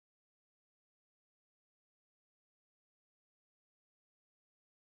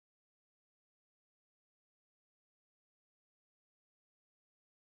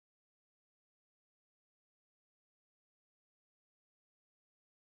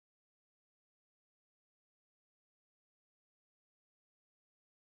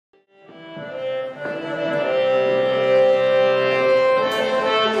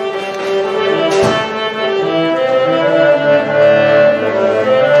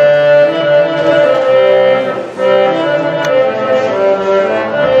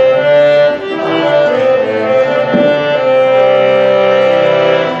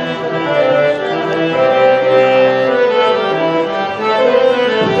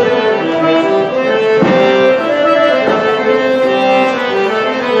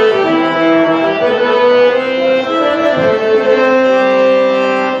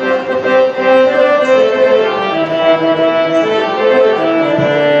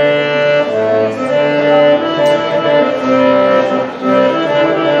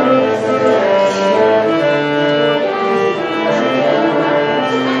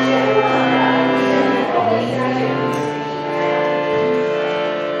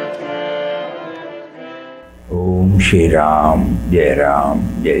Shri Ram, Jai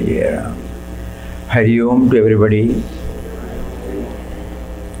Ram, Jai Jai Ram. Hari Om to everybody.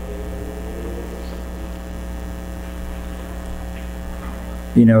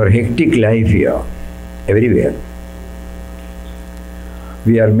 In our hectic life here, everywhere,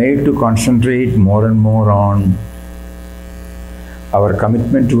 we are made to concentrate more and more on our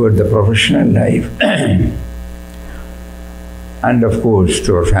commitment toward the professional life and of course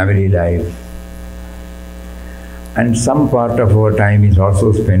to our family life. And some part of our time is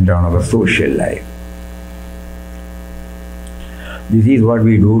also spent on our social life. This is what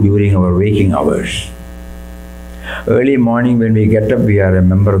we do during our waking hours. Early morning when we get up, we are a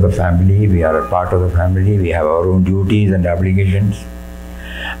member of the family, we are a part of the family, we have our own duties and obligations.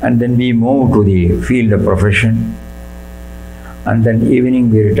 And then we move to the field of profession. And then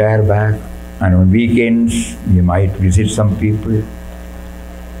evening we retire back. And on weekends we might visit some people.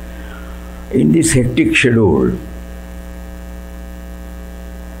 In this hectic schedule,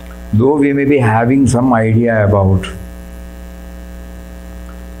 though we may be having some idea about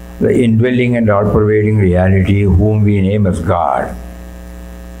the indwelling and all-pervading reality whom we name as God,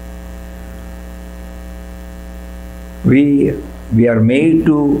 we are made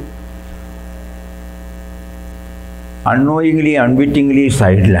to unknowingly, unwittingly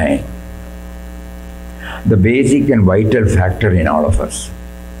sideline the basic and vital factor in all of us.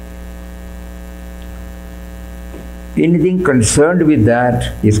 Anything concerned with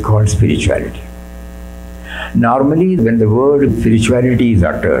that is called spirituality. Normally, when the word spirituality is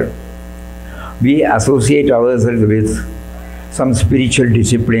uttered, we associate ourselves with some spiritual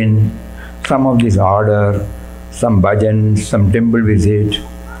discipline, some of this order, some bhajans, some temple visit,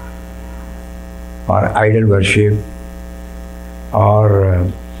 or idol worship, or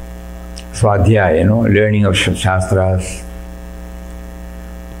Swadhyaya, learning of shastras.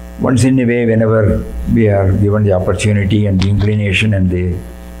 Once in a way, whenever we are given the opportunity and the inclination and the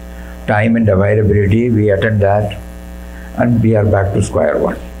time and availability, we attend that and we are back to square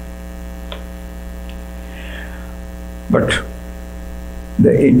one. But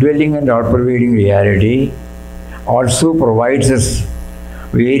the indwelling and all-pervading reality also provides us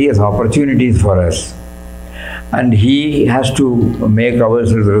various opportunities for us, and he has to make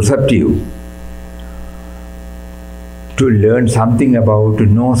ourselves receptive to learn something about, to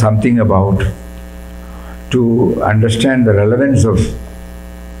know something about, to understand the relevance of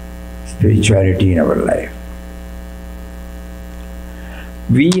spirituality in our life.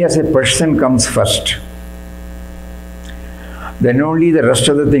 We as a person comes first. Then only the rest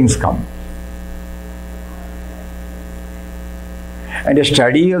of the things come. And a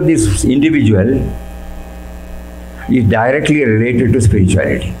study of this individual is directly related to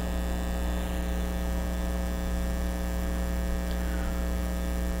spirituality.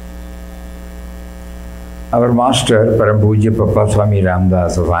 Our master, Param Pujya Papa Swami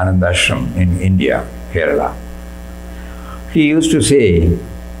Ramdas of Anandashram in India, Kerala, he used to say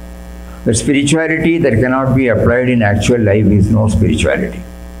that spirituality that cannot be applied in actual life is no spirituality.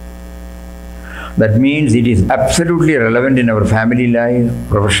 That means it is absolutely relevant in our family life,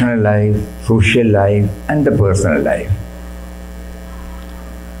 professional life, social life, and the personal life.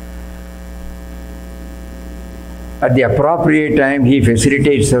 At the appropriate time, he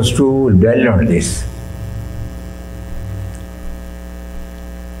facilitates us to dwell on this.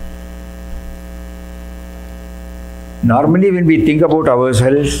 Normally, when we think about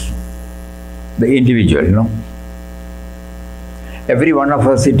ourselves, the individual, every one of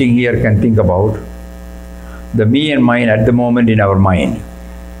us sitting here can think about the me and mine at the moment in our mind.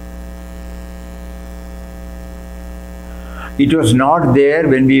 It was not there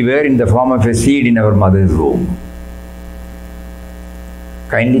when we were in the form of a seed in our mother's womb.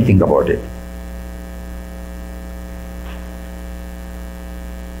 Kindly think about it.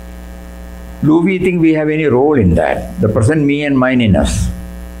 Do we think we have any role in that? The present me and mine in us.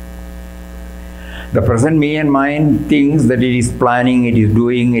 The present me and mine thinks that it is planning, it is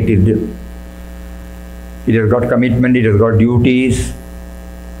doing, it has got commitment, it has got duties,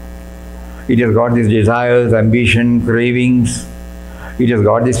 it has got these desires, ambition, cravings, it has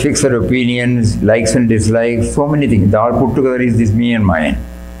got these fixed opinions, likes and dislikes, so many things. All put together is this me and mine.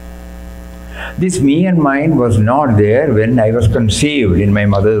 This me and mine was not there when I was conceived in my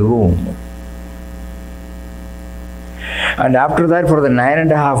mother's womb. And after that, for the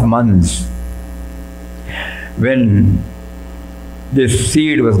 9.5 months, when this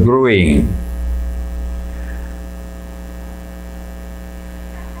seed was growing,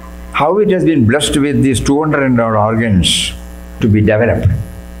 how it has been blessed with these 200 and odd organs to be developed.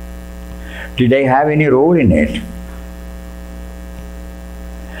 Did I have any role in it?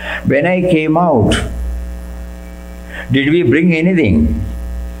 When I came out, Did we bring anything?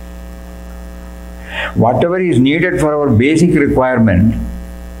 Whatever is needed for our basic requirement,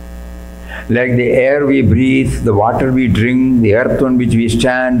 like the air we breathe, the water we drink, the earth on which we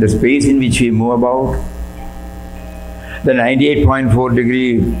stand, the space in which we move about, the 98.4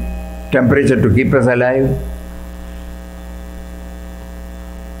 degree temperature to keep us alive,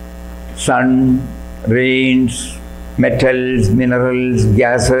 sun, rains, metals, minerals,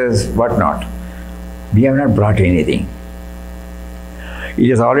 gases, whatnot. We have not brought anything. It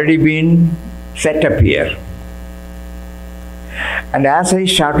has already been set up here. And as I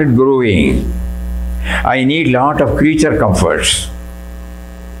started growing, I need lot of creature comforts.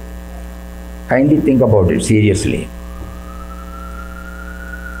 Kindly think about it seriously.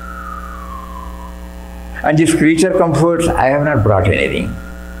 And these creature comforts, I have not brought anything.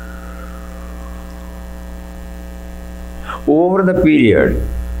 Over the period,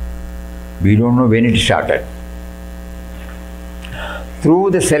 we don't know when it started,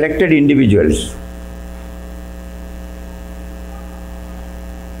 through the selected individuals,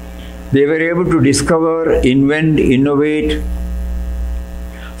 they were able to discover, invent, innovate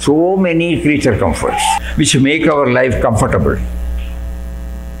so many creature comforts which make our life comfortable,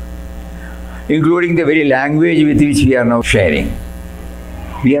 including the very language with which we are now sharing.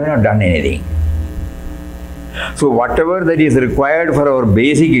 We have not done anything. So whatever that is required for our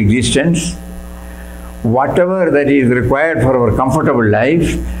basic existence, whatever that is required for our comfortable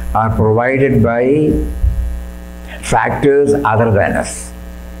life are provided by factors other than us.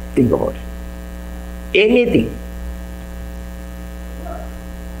 Think about it. Anything.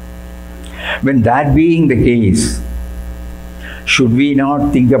 When that being the case, should we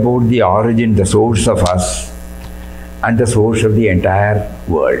not think about the origin, the source of us and the source of the entire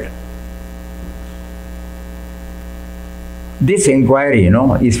world? This inquiry,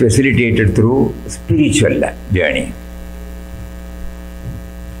 is facilitated through spiritual journey.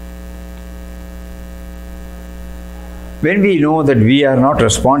 When we know that we are not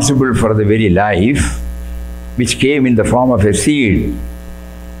responsible for the very life which came in the form of a seed,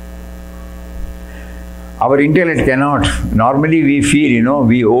 our intellect cannot. Normally we feel,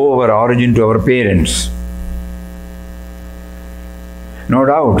 we owe our origin to our parents. No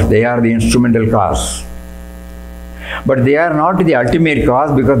doubt, they are the instrumental cause. But they are not the ultimate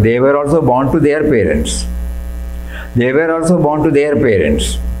cause because they were also born to their parents. They were also born to their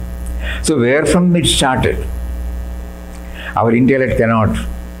parents. So where from it started? Our intellect cannot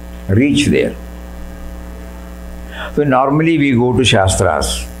reach there. So normally we go to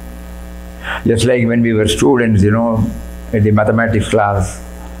Shastras. Just like when we were students, in the mathematics class,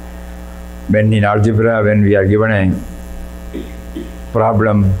 when in algebra, when we are given a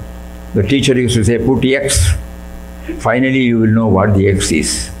problem, the teacher used to say, put X. Finally, you will know what the X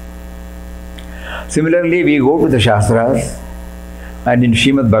is. Similarly, we go to the Shastras, and in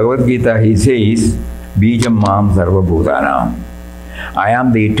Srimad Bhagavad Gita, he says, Bhajam mam sarva bhutanam. I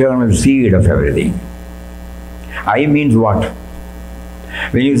am the eternal seed of everything. I means what?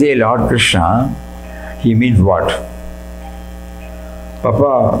 When you say Lord Krishna, he means what?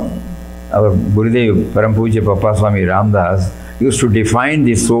 Papa, our Gurudev, Param Pujya Papa Swami Ramdas, used to define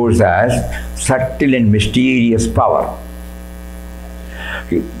this source as subtle and mysterious power.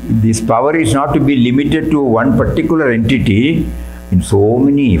 This power is not to be limited to one particular entity in so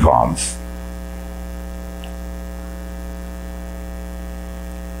many forms.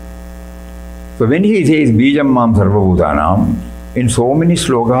 So when he says Bijam Mam Sarva Bhutanam, in so many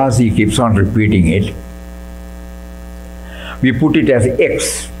slokas he keeps on repeating it. We put it as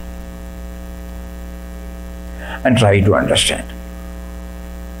X and try to understand.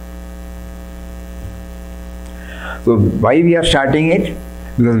 So why we are starting it?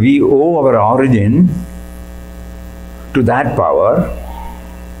 Because we owe our origin to that power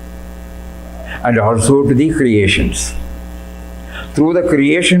and also to the creations. Through the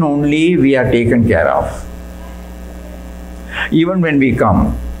creation only we are taken care of. Even when we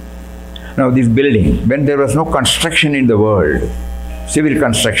come, now this building, when there was no construction in the world, civil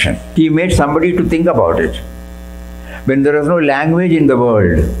construction, he made somebody to think about it. When there was no language in the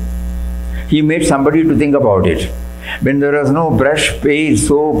world, he made somebody to think about it. When there was no brush, paste,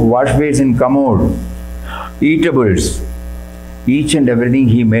 soap, wash basin, commode, eatables, each and everything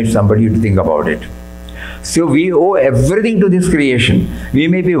he made somebody to think about it. So we owe everything to this creation. We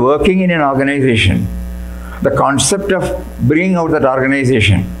may be working in an organization. The concept of bringing out that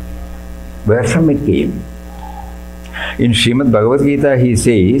organization, where from it came? In Srimad Bhagavad Gita he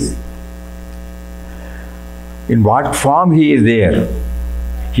says, in what form he is there?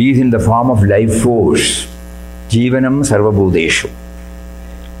 He is in the form of life force. Jivanam sarva bhuteshu.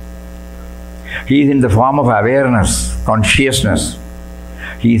 He is in the form of awareness, consciousness.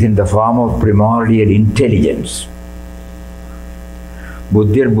 He is in the form of primordial intelligence.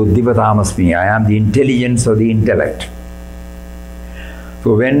 Buddhir buddhivatamasmi. I am the intelligence of the intellect.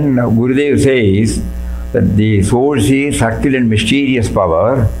 So when Gurudev says that the source is subtle and mysterious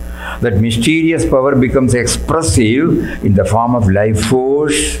power, that mysterious power becomes expressive in the form of life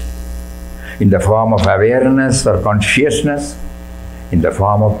force, in the form of awareness or consciousness, in the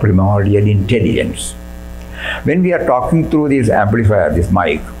form of primordial intelligence. When we are talking through this amplifier, this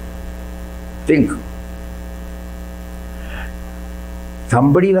mic, think.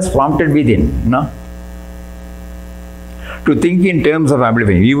 Somebody was prompted within, no? To think in terms of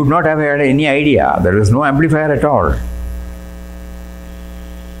amplifying. We would not have had any idea. There is no amplifier at all.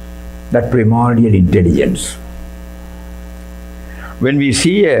 That primordial intelligence. When we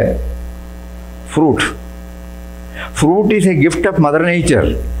see a fruit is a gift of Mother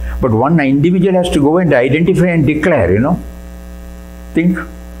Nature, but one individual has to go and identify and declare, Think.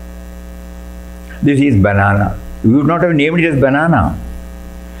 This is banana. We would not have named it as banana.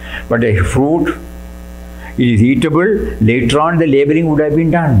 But a fruit, it is eatable. Later on, the labeling would have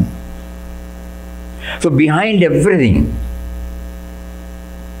been done. So behind everything,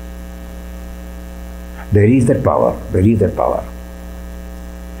 there is that power. There is that power.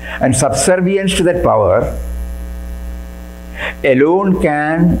 And subservience to that power alone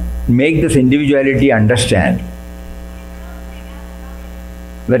can make this individuality understand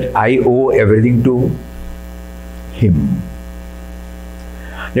that I owe everything to him.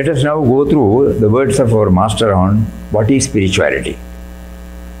 Let us now go through the words of our master on what is spirituality.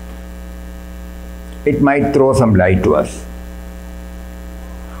 It might throw some light to us.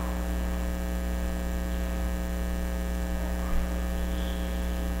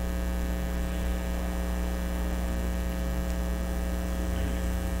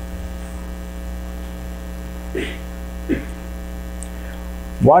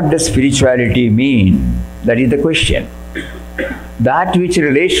 What does spirituality mean? That is the question. That which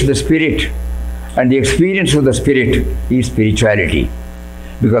relates to the spirit and the experience of the spirit is spirituality.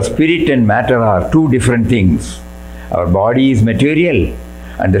 Because spirit and matter are two different things. Our body is material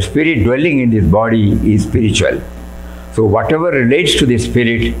and the spirit dwelling in this body is spiritual. So whatever relates to the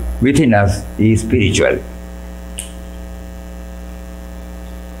spirit within us is spiritual.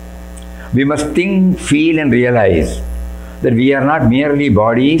 We must think, feel and realize that we are not merely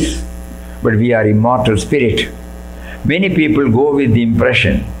bodies, but we are immortal spirit. Many people go with the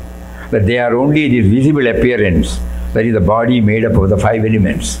impression that they are only this visible appearance, that is the body made up of the 5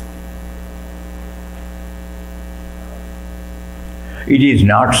 elements. It is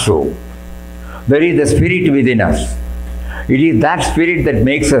not so. There is the spirit within us. It is that spirit that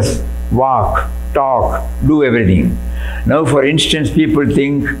makes us walk, talk, do everything. Now, for instance, people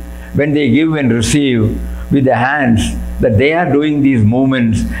think when they give and receive with the hands that they are doing these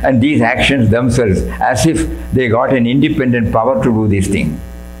movements and these actions themselves as if they got an independent power to do this thing.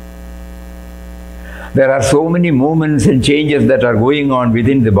 There are so many movements and changes that are going on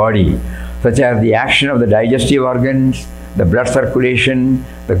within the body, such as the action of the digestive organs, the blood circulation,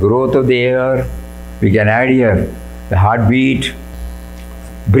 the growth of the air. We can add here the heartbeat,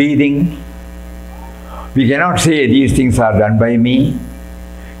 breathing. We cannot say these things are done by me.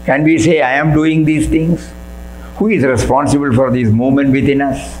 Can we say I am doing these things? Who is responsible for this movement within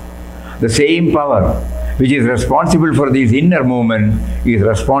us? The same power which is responsible for this inner movement is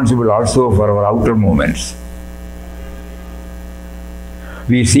responsible also for our outer movements.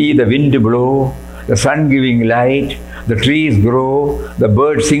 We see the wind blow, the sun giving light, the trees grow, the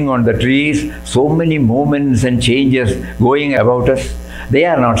birds sing on the trees, so many movements and changes going about us. They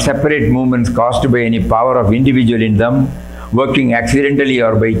are not separate movements caused by any power of individual in them, working accidentally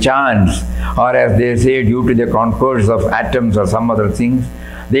or by chance, or as they say, due to the concourse of atoms or some other things.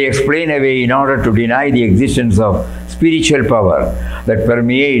 They explain away in order to deny the existence of spiritual power that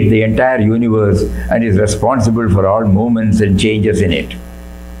permeates the entire universe and is responsible for all movements and changes in it.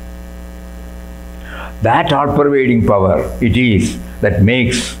 That all-pervading power it is that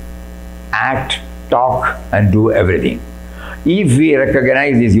makes, act, talk and do everything. If we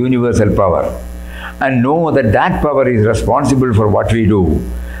recognize this universal power and know that that power is responsible for what we do,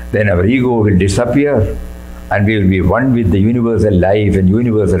 then our ego will disappear and we will be one with the universal life and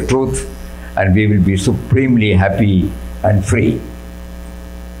universal truth, and we will be supremely happy and free.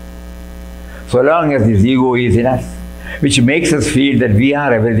 So long as this ego is in us, which makes us feel that we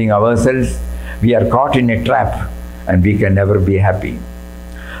are everything ourselves, we are caught in a trap and we can never be happy.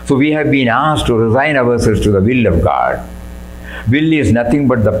 So we have been asked to resign ourselves to the will of God. Will is nothing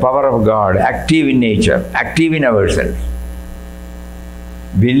but the power of God, active in nature, active in ourselves.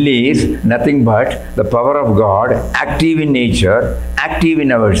 Will is nothing but the power of God, active in nature, active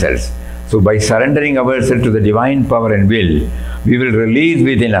in ourselves. So by surrendering ourselves to the divine power and will, we will release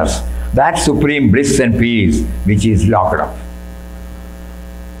within us that supreme bliss and peace which is locked up.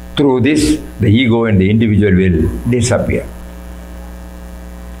 Through this, the ego and the individual will disappear.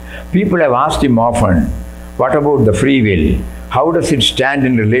 People have asked him often, what about the free will? How does it stand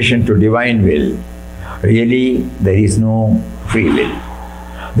in relation to divine will? Really, there is no free will.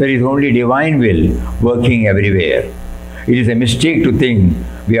 There is only divine will working everywhere. It is a mistake to think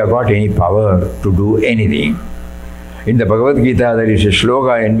we have got any power to do anything. In the Bhagavad Gita, there is a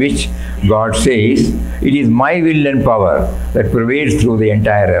shloka in which God says, it is my will and power that pervades through the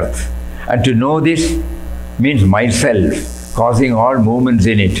entire earth. And to know this means myself, causing all movements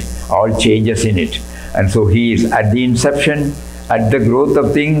in it, all changes in it. And so He is at the inception, at the growth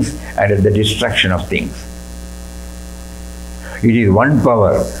of things, and at the destruction of things. It is one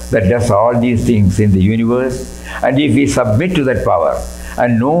power that does all these things in the universe. And if we submit to that power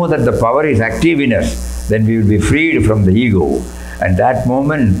and know that the power is active in us, then we will be freed from the ego. And that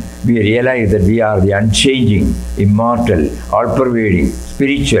moment we realize that we are the unchanging, immortal, all-pervading,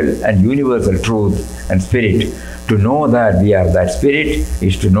 spiritual and universal truth and spirit. To know that we are that spirit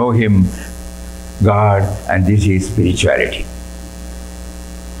is to know Him, God, and this is spirituality.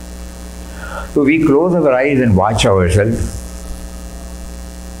 So we close our eyes and watch ourselves.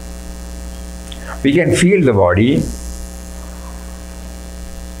 We can feel the body.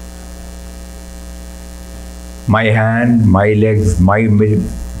 My hand, my legs, my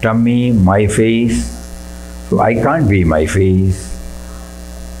tummy, my face. So I can't be my face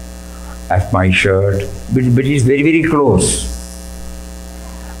as my shirt, but it is very, very close.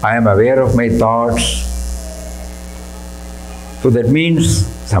 I am aware of my thoughts. So that means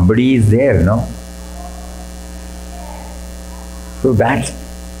somebody is there, no? So that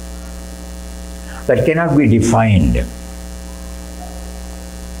cannot be defined.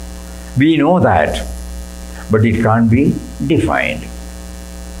 We know that, but it can't be defined.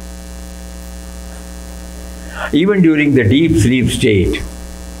 Even during the deep sleep state,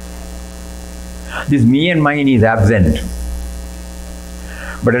 this me and mine is absent.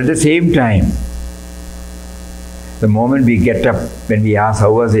 But at the same time, the moment we get up, when we ask,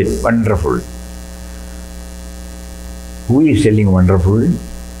 how was it? Wonderful. Who is telling wonderful?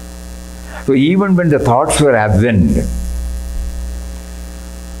 So even when the thoughts were absent,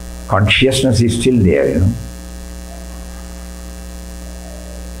 consciousness is still there, you know.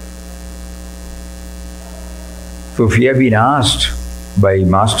 So if we have been asked by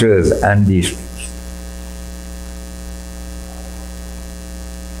masters and these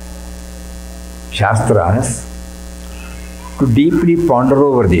Shastras to deeply ponder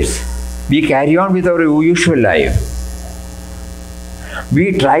over this, we carry on with our usual life.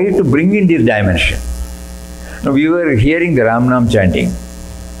 We try to bring in this dimension. Now we were hearing the Ram Nam chanting.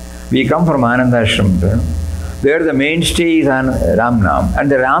 We come from Ananda Ashram, where the mainstay is Ram Nam, and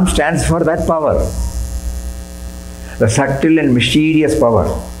the Ram stands for that power, the subtle and mysterious power.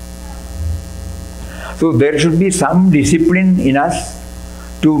 So there should be some discipline in us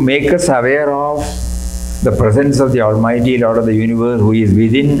to make us aware of the presence of the Almighty Lord of the universe, who is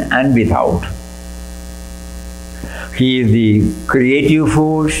within and without. He is the creative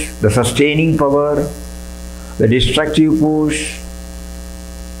force, the sustaining power, the destructive force.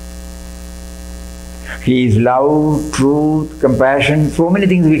 He is love, truth, compassion, so many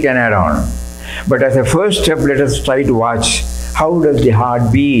things we can add on. But as a first step, let us try to watch, how does the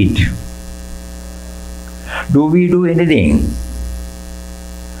heart beat? Do we do anything?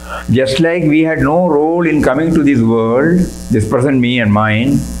 Just like we had no role in coming to this world, this present me and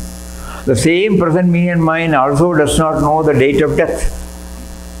mine, the same present me and mine also does not know the date of death.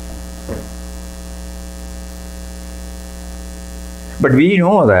 But we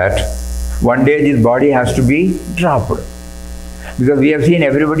know that one day this body has to be dropped. Because we have seen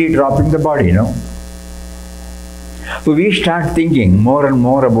everybody dropping the body, no? So we start thinking more and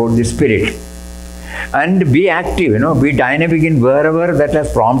more about the spirit. And be active, be dynamic in wherever that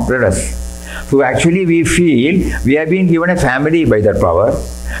has prompted us. So actually we feel we have been given a family by that power.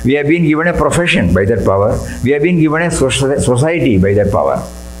 We have been given a profession by that power. We have been given a society by that power.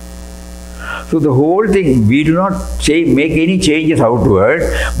 So the whole thing, we do not make any changes outward,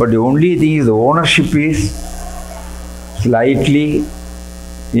 but the only thing is the ownership is slightly,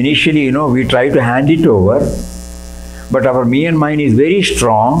 initially, we try to hand it over, but our me and mine is very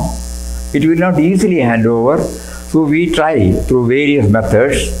strong. It will not easily hand over. So we try through various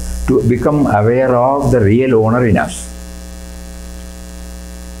methods to become aware of the real owner in us.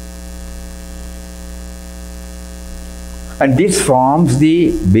 And this forms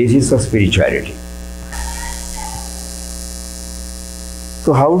the basis of spirituality.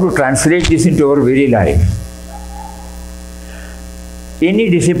 So how to translate this into our very life? Any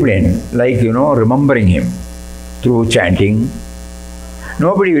discipline, like, remembering Him through chanting.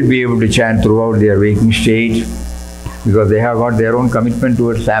 Nobody will be able to chant throughout their waking state because they have got their own commitment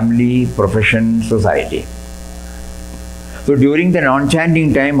towards family, profession, society. So during the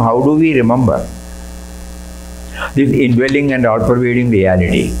non-chanting time, how do we remember this indwelling and all-pervading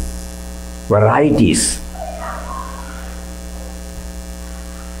reality? Varieties.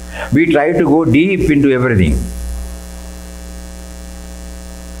 We try to go deep into everything.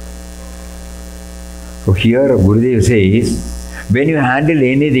 So here Gurudev says, when you handle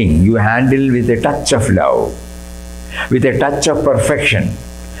anything, you handle with a touch of love, with a touch of perfection,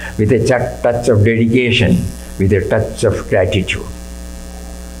 with a touch of dedication, with a touch of gratitude.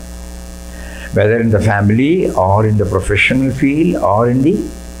 Whether in the family or in the professional field or in the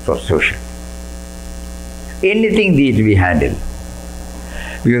social. Anything that we handle.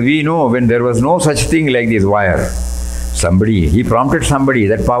 Because we know when there was no such thing like this wire, he prompted somebody,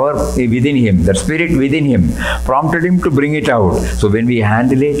 that power within him, that spirit within him, prompted him to bring it out. So when we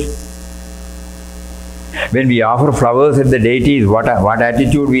handle it, when we offer flowers at the deities, what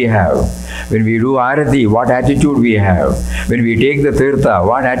attitude we have? When we do arati, what attitude we have? When we take the tirtha,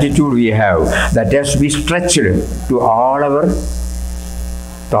 what attitude we have? That has to be stretched to all our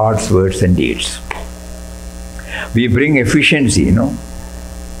thoughts, words and deeds. We bring efficiency,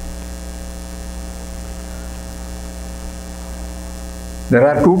 There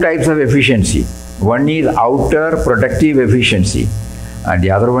are two types of efficiency. One is outer productive efficiency and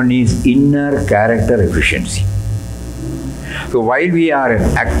the other one is inner character efficiency. So while we are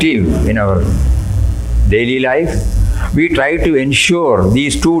active in our daily life, we try to ensure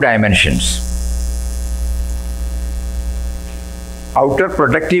these two dimensions. Outer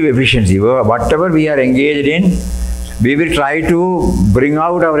productive efficiency, whatever we are engaged in, we will try to bring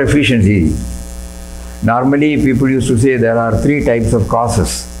out our efficiency. Normally, people used to say there are three types of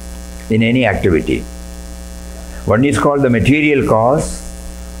causes in any activity. One is called the material cause,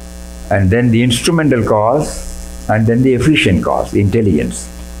 and then the instrumental cause, and then the efficient cause, intelligence.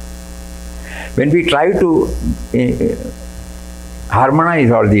 When we try to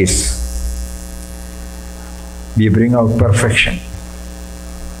harmonize all these, we bring out perfection.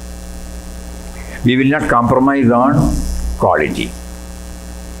 We will not compromise on quality.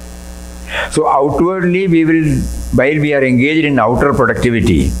 So outwardly, while we are engaged in outer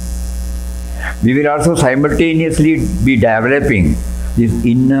productivity, we will also simultaneously be developing this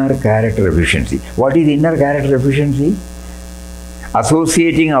inner character efficiency. What is inner character efficiency?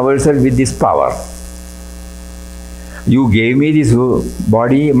 Associating ourselves with this power. You gave me this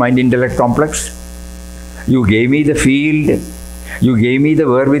body, mind, intellect complex. You gave me the field. You gave me the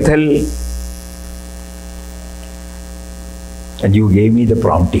wherewithal. And you gave me the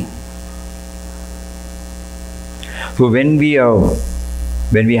prompting. So when we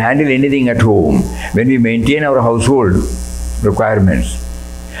handle anything at home, when we maintain our household requirements,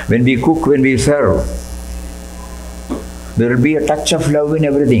 when we cook, when we serve, there will be a touch of love in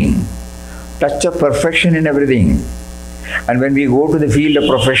everything, touch of perfection in everything. And when we go to the field of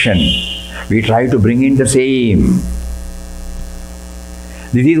profession, we try to bring in the same.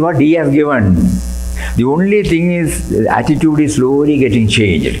 This is what He has given. The only thing is, the attitude is slowly getting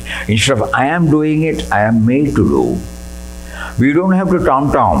changed. Instead of I am doing it, I am made to do. We don't have to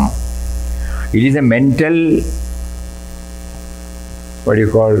tom-tom. It is a mental,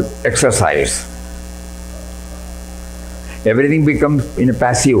 exercise. Everything becomes in a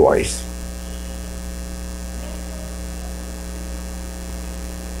passive voice.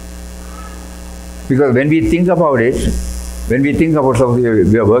 Because when we think about it, suppose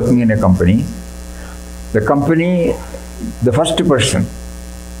we are working in a company, the first person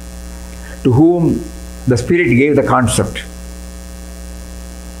to whom the Spirit gave the concept,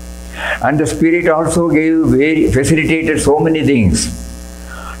 and the Spirit also facilitated so many things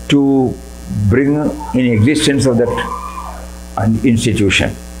to bring in existence of that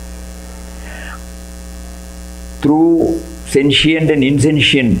institution. Through sentient and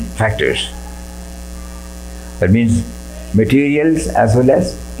insentient factors. That means materials as well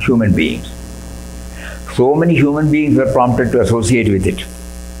as human beings. So many human beings were prompted to associate with it.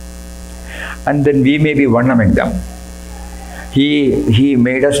 And then we may be one among them. He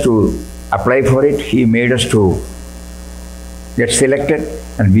made us to apply for it. He made us to get selected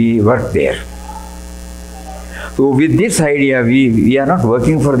and we work there. So with this idea, we are not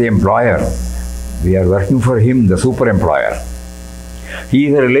working for the employer. We are working for him, the super employer. He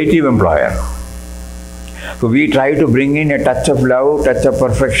is a relative employer. So we try to bring in a touch of love, touch of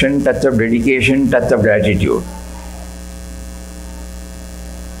perfection, touch of dedication, touch of gratitude.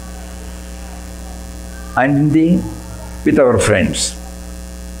 And with our friends.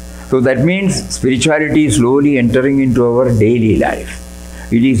 So that means spirituality is slowly entering into our daily life.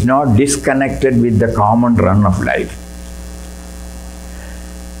 It is not disconnected with the common run of life.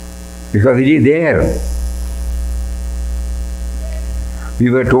 Because it is there. We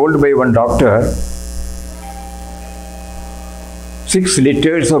were told by one doctor, 6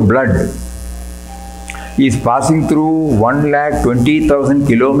 liters of blood is passing through 1,20,000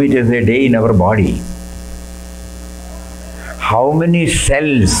 kilometers a day in our body. How many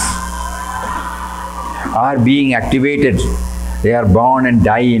cells are being activated? They are born and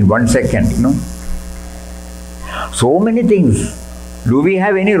die in 1 second, So many things. Do we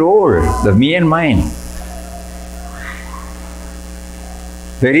have any role? The me and mine.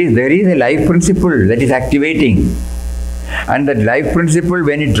 There is a life principle that is activating. And that life principle,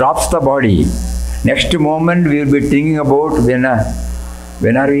 when it drops the body, next moment we will be thinking about when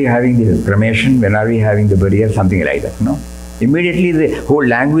are we having the cremation, when are we having the burial, something like that, Immediately the whole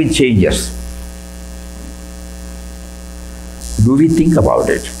language changes. Do we think about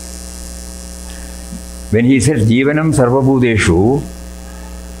it? When he says, Jivanam Sarvabhuteshu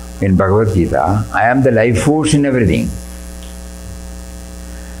in Bhagavad Gita, I am the life force in everything.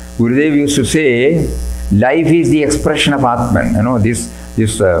 Gurudev used to say, life is the expression of Atman. This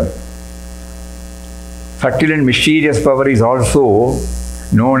subtle and mysterious power is also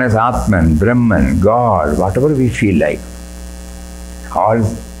known as Atman, Brahman, God, whatever we feel like. All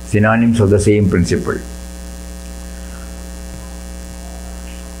synonyms of the same principle.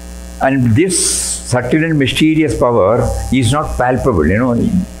 And this subtle and mysterious power is not palpable,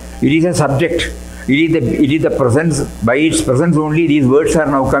 It is a subject. It is the presence. By its presence only these words are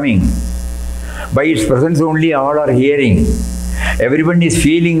now coming. By its presence only all are hearing. Everyone is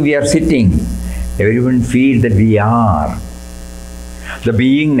feeling we are sitting. Everyone feels that we are. The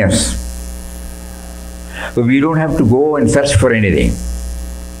beingness. So we don't have to go and search for anything.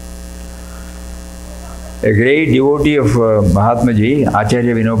 A great devotee of Mahatma Ji,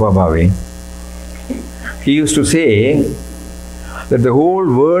 Acharya Vinoba Bhave, he used to say that the whole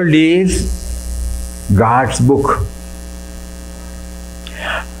world is God's book.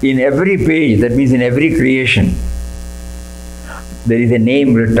 In every page, that means in every creation, there is a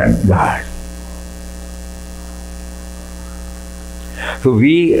name written, God. So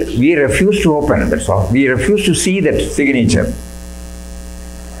we refuse to open, that's all. We refuse to see that signature.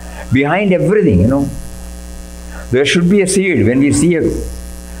 Behind everything, there should be a seed. When we see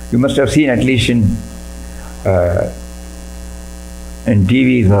you must have seen at least in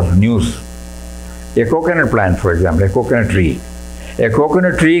TVs or news, a coconut plant, for example, a coconut tree. A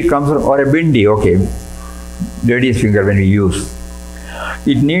coconut tree comes from, or a bindi, okay, lady's finger when we use.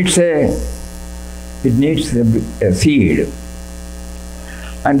 It needs a seed.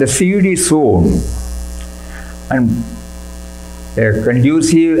 And the seed is sown. And a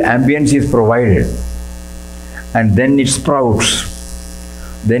conducive ambience is provided. And then it sprouts.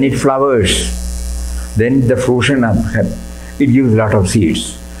 Then it flowers. Then the fruition, it gives a lot of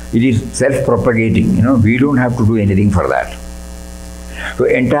seeds. It is self-propagating, we don't have to do anything for that. So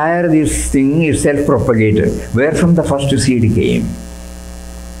entire this thing is self-propagated. Where from the first seed came?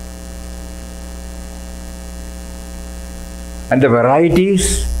 And the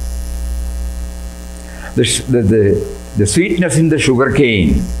varieties, the sweetness in the sugar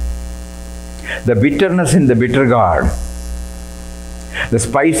cane, the bitterness in the bitter gourd, the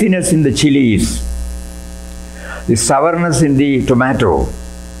spiciness in the chilies, the sourness in the tomato.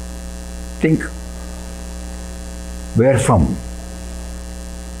 Think, where from?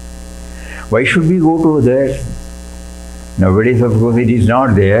 Why should we go to there? Nowadays, of course, it is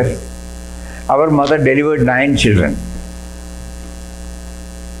not there. Our mother delivered 9 children.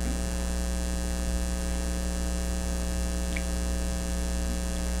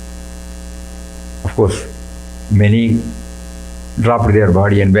 Of course, many dropped their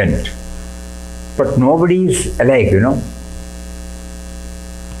body and went. But nobody is alike,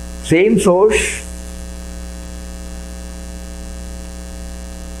 Same source.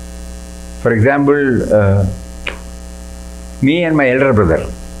 For example, me and my elder brother,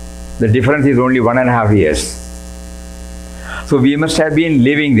 the difference is only 1.5 years. So we must have been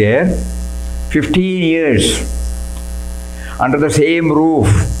living there 15 years under the same roof,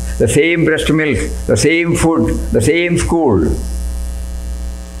 the same breast milk, the same food, the same school.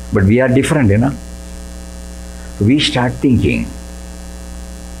 But we are different, So we start thinking.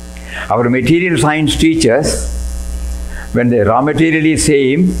 Our material science teaches when the raw material is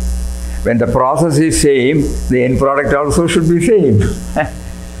same, When the process is same, the end product also should be same.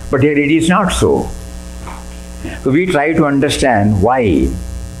 But here it is not so. So we try to understand why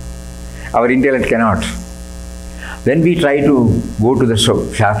our intellect cannot. Then we try to go to the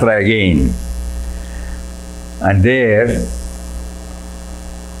Shastra again. And there,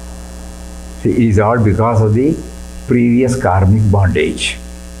 it is all because of the previous karmic bondage.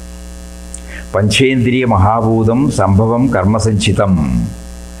 Panchendriya Mahabhudam Sambhavam Karma Sanchitam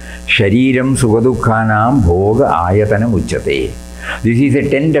Shariram Sukadukhanam Bhoga Ayatanam Uchyate. This is a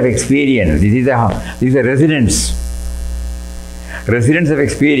tent of experience. This is a residence. Residence of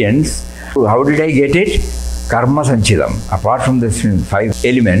experience. How did I get it? Karma Sanchitam. Apart from the 5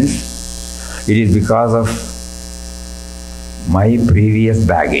 elements, it is because of my previous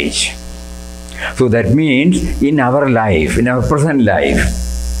baggage. So that means in our life, in our present life,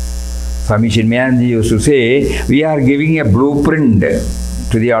 Swami Chinmayananda used to say, we are giving a blueprint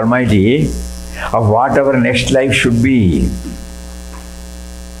to the Almighty of what our next life should be.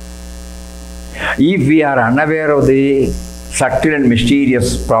 If we are unaware of the subtle and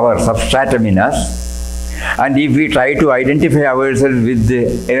mysterious power, substratum in us, and if we try to identify ourselves with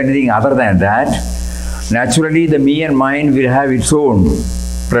anything other than that, naturally the me and mind will have its own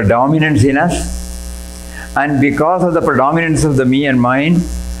predominance in us. And because of the predominance of the me and mind,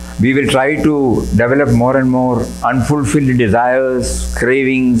 we will try to develop more and more unfulfilled desires,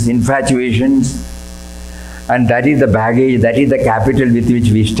 cravings, infatuations. And that is the baggage, that is the capital with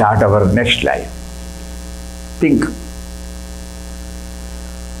which we start our next life. Think.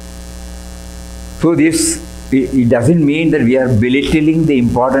 So this, it doesn't mean that we are belittling the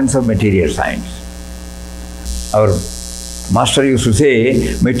importance of material science. Our master used to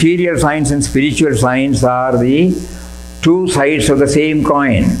say, material science and spiritual science are the 2 sides of the same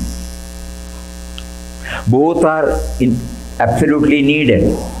coin. Both are absolutely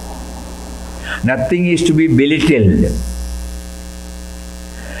needed. Nothing is to be belittled.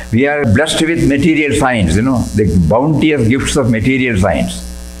 We are blessed with material science, the bounteous gifts of material science.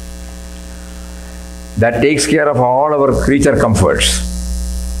 That takes care of all our creature comforts.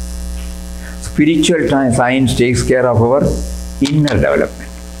 Spiritual science takes care of our inner development,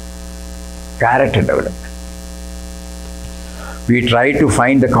 character development. We try to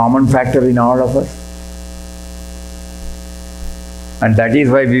find the common factor in all of us. And that is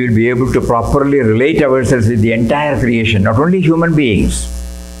why we will be able to properly relate ourselves with the entire creation, not only human beings,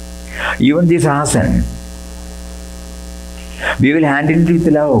 even this asana. We will handle it with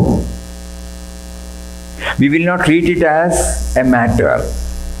love. We will not treat it as a matter.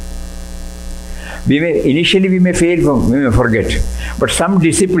 Initially we may fail, we may forget, but some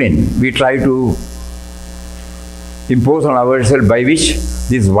discipline we try to impose on ourselves by which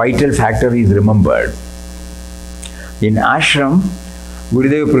this vital factor is remembered. In ashram,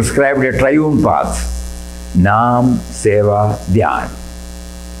 Gurudev prescribed a triune path, Nam, Seva, Dhyan.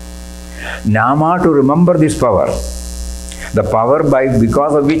 Nama, to remember this power, the power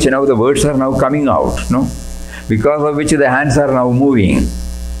because of which now the words are now coming out, because of which the hands are now moving,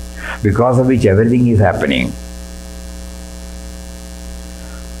 because of which everything is happening.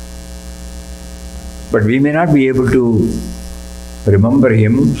 But we may not be able to remember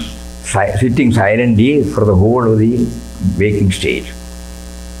him sitting silently for the whole of the waking state.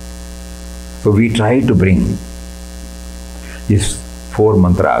 So we try to bring these 4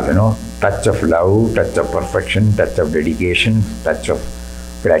 mantras, touch of love, touch of perfection, touch of dedication, touch of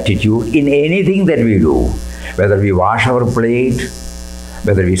gratitude in anything that we do. Whether we wash our plate,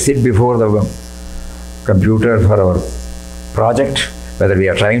 whether we sit before the computer for our project, whether we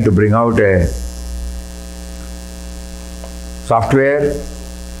are trying to bring out a software,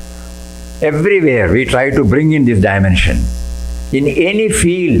 everywhere we try to bring in this dimension. In any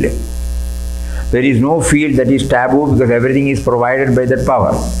field, there is no field that is taboo because everything is provided by that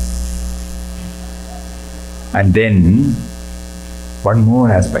power. And then, one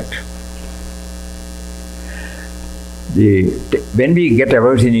more aspect. When we get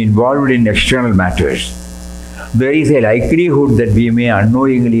ourselves involved in external matters, there is a likelihood that we may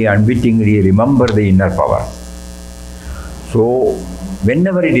unknowingly, unwittingly remember the inner power. So,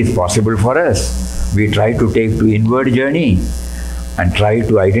 whenever it is possible for us, we try to take to inward journey and try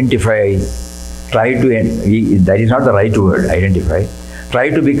to identify, that is not the right word, identify, try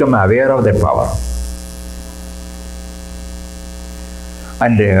to become aware of that power.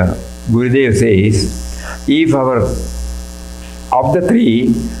 And Gurudev says, if of the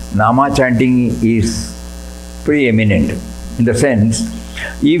 3, Nama chanting is preeminent, in the sense,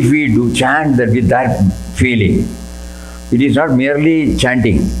 if we do chant that with that feeling, it is not merely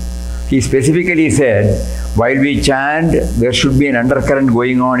chanting. He specifically said, While we chant, there should be an undercurrent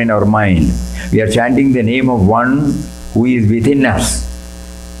going on in our mind. We are chanting the name of one who is within us,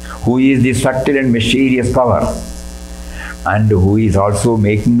 who is the subtle and mysterious power, and who is also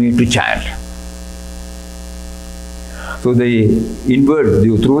making me to chant. So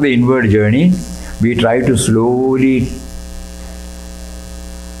through the inward journey, we try to slowly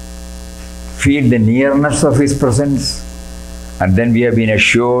feel the nearness of His presence, and then we have been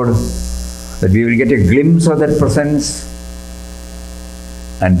assured that we will get a glimpse of that presence,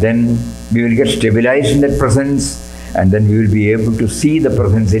 and then we will get stabilized in that presence, and then we will be able to see the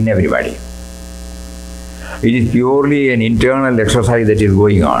presence in everybody. It is purely an internal exercise that is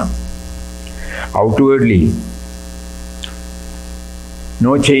going on. Outwardly,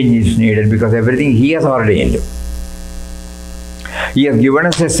 no change is needed because everything He has ordained. He has given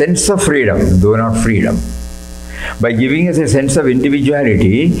us a sense of freedom, though not freedom. By giving us a sense of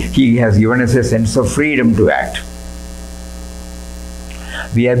individuality, He has given us a sense of freedom to act.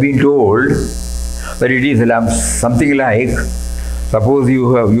 We have been told that it is something like, suppose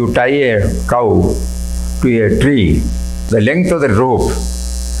you tie a cow to a tree, the length of the rope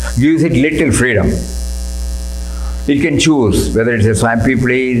gives it little freedom. It can choose whether it's a swampy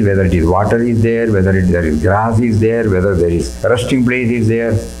place, whether it is water is there, whether there is grass is there, whether there is resting place is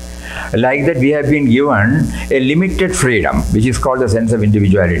there. Like that, we have been given a limited freedom, which is called the sense of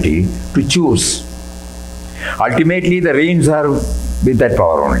individuality, to choose. Ultimately, the reins are with that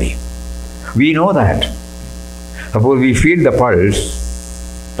power only. We know that. Suppose we feel the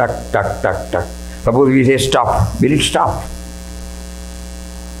pulse, tuck, tuck, tuck, tuck. Suppose we say stop, will it stop?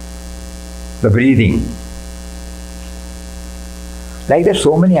 The breathing. Like that,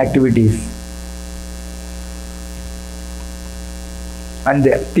 so many activities. And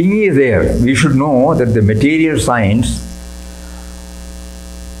the thing is there, we should know that the material science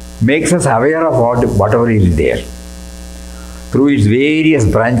makes us aware of whatever is there. Through its various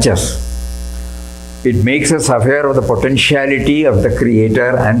branches, it makes us aware of the potentiality of the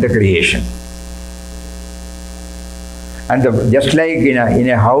Creator and the creation. And just like in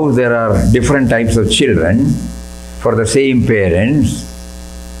a house there are different types of children for the same parents,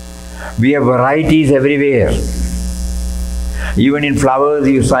 we have varieties everywhere. Even in flowers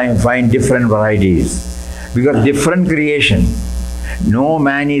you find different varieties, because different creation. No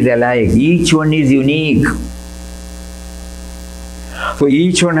man is alike, each one is unique. So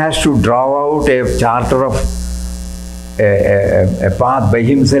each one has to draw out a charter of a path by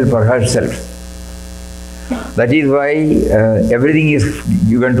himself or herself. That is why everything is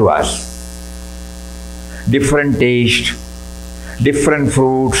given to us. Different taste, different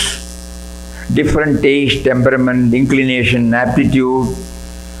fruits, different taste, temperament, inclination, aptitude,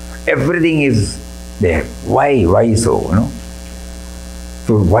 everything is there. Why? Why so? You know?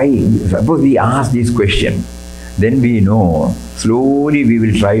 So why? Suppose we ask this question, then we know, slowly we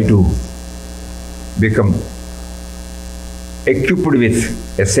will try to become equipped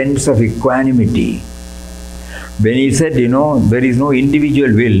with a sense of equanimity. When he said, there is no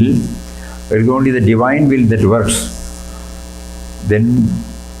individual will, there is only the divine will that works, then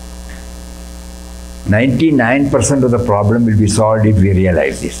 99% of the problem will be solved if we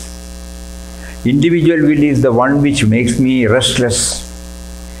realize this. Individual will is the one which makes me restless,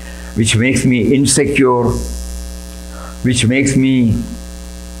 which makes me insecure, which makes me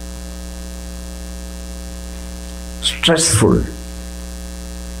stressful.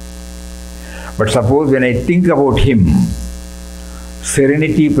 But suppose when I think about Him,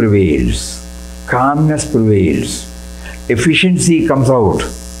 serenity prevails, calmness prevails, efficiency comes out,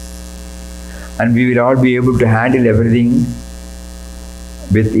 and we will all be able to handle everything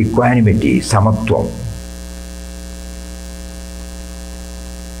with equanimity, samatvam.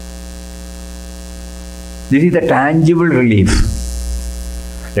 This is the tangible relief.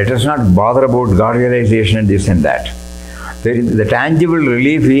 Let us not bother about God realization and this and that. The tangible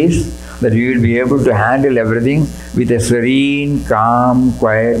relief is that we will be able to handle everything with a serene, calm,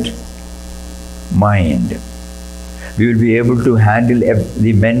 quiet mind. We will be able to handle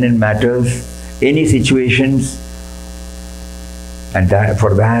the men and matters, any situations, and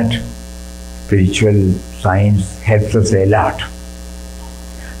for that, spiritual science helps us a lot.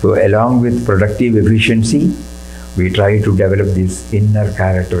 So along with productive efficiency, we try to develop this inner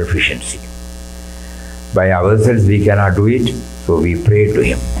character efficiency. By ourselves we cannot do it, so we pray to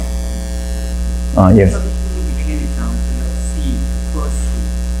Him. Yes.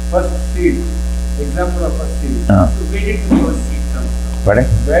 First seed. Example of first seed. So where did the first seed come from? Pardon?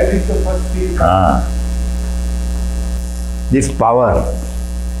 Where did the first seed come from? This power,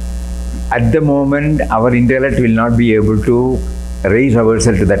 at the moment our intellect will not be able to raise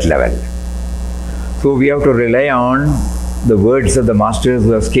ourselves to that level. So we have to rely on the words of the masters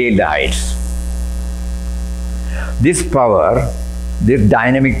who have scaled the heights. This power, this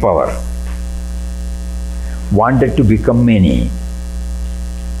dynamic power, wanted to become many.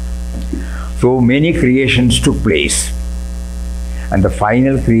 So many creations took place. And the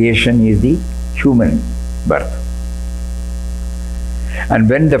final creation is the human birth. And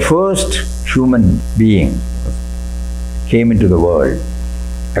when the first human being came into the world,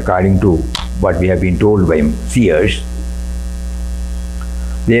 according to what we have been told by seers,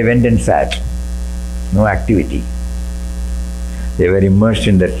 they went and sat. No activity. They were immersed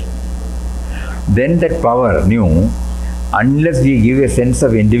in that. Then that power knew, unless we give a sense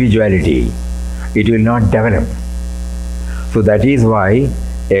of individuality, it will not develop. So that is why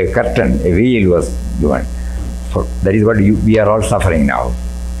a curtain, a veil was given. So that is what we are all suffering now.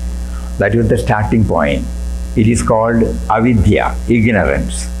 That is the starting point. It is called avidya,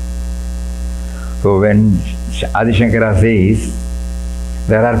 ignorance. So when Adi Shankara says,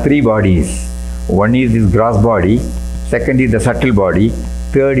 there are three bodies. One is this gross body, second is the subtle body,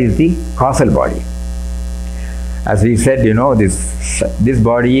 third is the causal body. As we said, this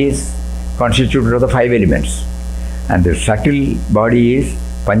body is constituted of the five elements. And the subtle body is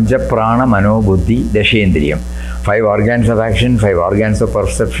Pancha Prana Mano Buddhi Dashendriyam. Five organs of action, five organs of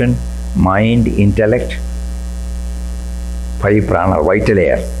perception, mind, intellect, five prana, vital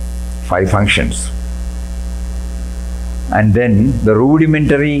air, five functions. And then the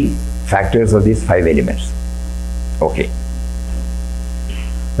rudimentary factors of these five elements. Okay.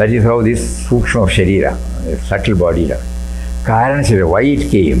 That is how this Sukshma of Sharira, subtle body, Karana Sharira, why it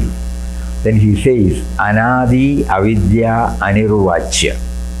came. Then he says, Anadi Avidya Aniruvachya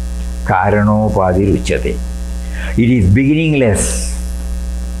Karanopadhi Ruchyate. It is beginningless.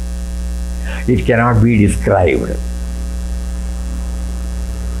 It cannot be described.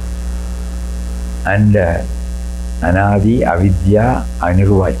 And Anadi Avidya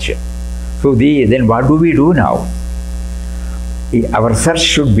Aniruvachya. So then what do we do now? Our search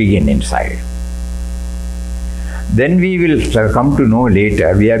should begin inside. Then we will come to know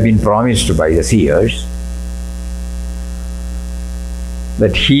later, we have been promised by the seers,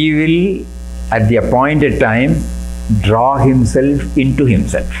 that he will, at the appointed time, draw himself into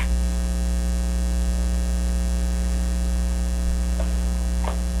himself.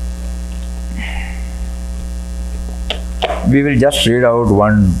 We will just read out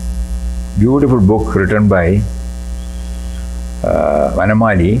one beautiful book written by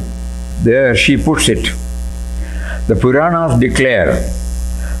Vanamali. There she puts it. The Puranas declare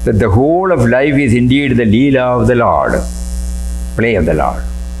that the whole of life is indeed the Leela of the Lord, play of the Lord,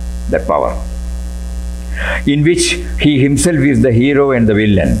 that power, in which he himself is the hero and the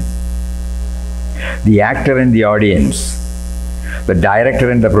villain, the actor and the audience, the director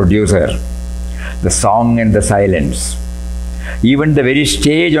and the producer, the song and the silence, even the very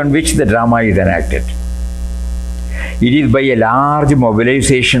stage on which the drama is enacted. It is by a large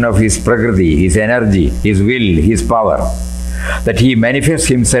mobilization of his prakriti, his energy, his will, his power, that he manifests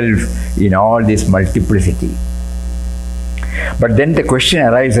himself in all this multiplicity. But then the question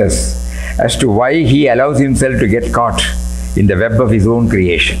arises as to why he allows himself to get caught in the web of his own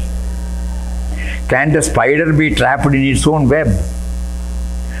creation. Can the spider be trapped in its own web?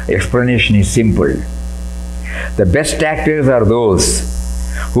 Explanation is simple. The best actors are those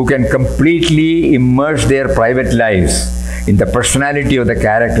who can completely immerse their private lives in the personality of the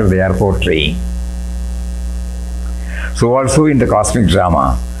character they are portraying. So also in the cosmic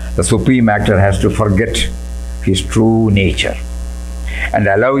drama, the supreme actor has to forget his true nature and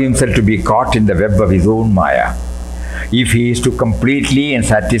allow himself to be caught in the web of his own Maya, if he is to completely and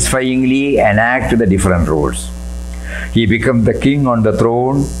satisfyingly enact the different roles. He becomes the king on the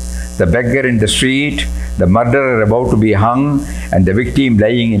throne, the beggar in the street, the murderer about to be hung, and the victim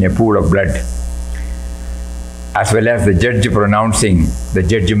lying in a pool of blood, as well as the judge pronouncing the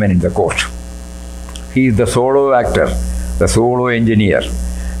judgment in the court. He is the solo actor, the solo engineer,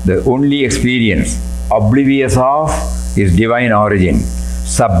 the only experience, oblivious of his divine origin,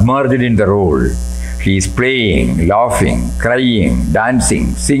 submerged in the role. He is playing, laughing, crying,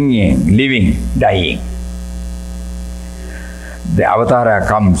 dancing, singing, living, dying. The avatara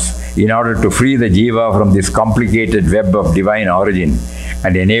comes in order to free the jiva from this complicated web of divine origin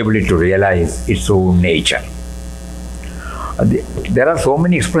and enable it to realize its own nature. There are so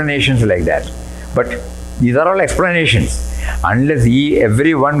many explanations like that, but these are all explanations. Unless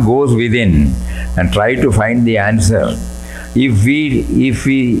everyone goes within and try to find the answer, if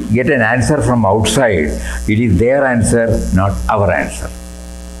we get an answer from outside, it is their answer, not our answer.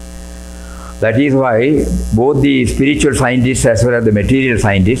 That is why both the spiritual scientists as well as the material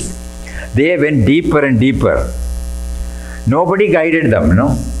scientists They went deeper and deeper. Nobody guided them,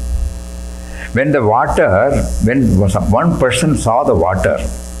 When the water, when one person saw the water,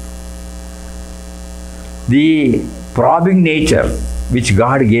 the probing nature which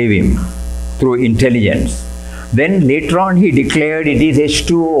God gave him through intelligence, then later on he declared it is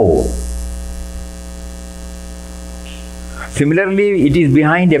H2O. Similarly, it is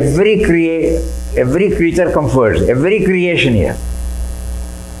behind every creature comforts, every creation here.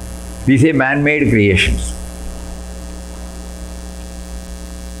 We say man-made creations.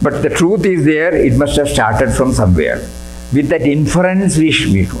 But the truth is there, it must have started from somewhere. With that inference we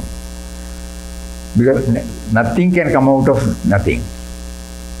do. Because nothing can come out of nothing.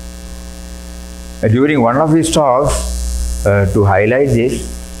 During one of his talks, to highlight this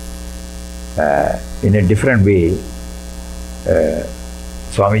in a different way,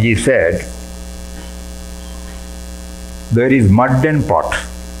 Swamiji said, there is mud and pot.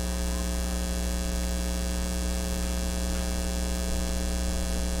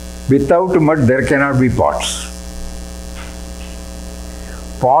 Without mud, there cannot be pots.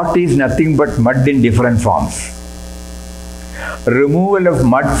 Pot is nothing but mud in different forms. Removal of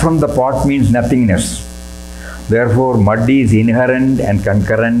mud from the pot means nothingness. Therefore, mud is inherent and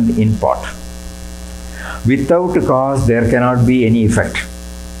concurrent in pot. Without cause, there cannot be any effect.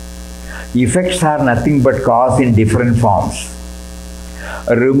 Effects are nothing but cause in different forms.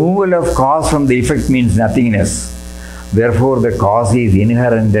 A removal of cause from the effect means nothingness. Therefore, the cause is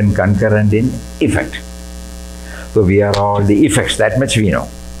inherent and concurrent in effect. So, we are all the effects, that much we know.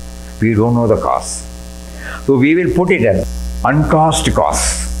 We don't know the cause. So, we will put it as uncaused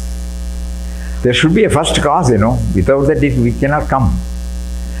cause. There should be a first cause, Without that, we cannot come.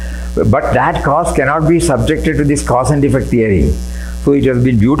 But that cause cannot be subjected to this cause and effect theory. So, it has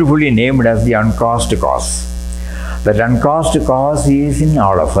been beautifully named as the uncaused cause. That uncaused cause is in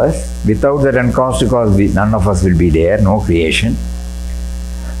all of us. Without that uncaused cause, none of us will be there, no creation.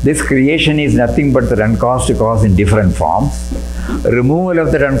 This creation is nothing but the uncaused cause in different forms. Removal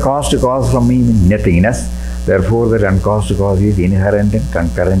of that uncaused cause from means nothingness. Therefore, that uncaused cause is inherent and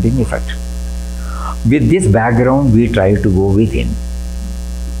concurrent in effect. With this background, we try to go within.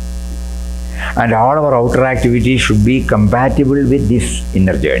 And all our outer activities should be compatible with this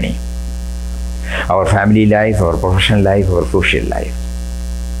inner journey. Our family life, our professional life, our social life.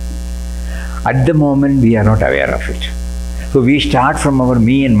 At the moment, we are not aware of it. So we start from our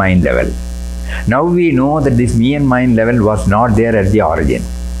me and mind level. Now we know that this me and mind level was not there at the origin.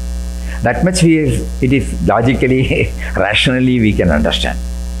 That much it is logically, rationally we can understand.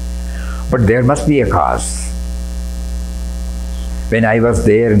 But there must be a cause. When I was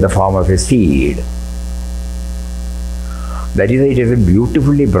there in the form of a seed, that is, it is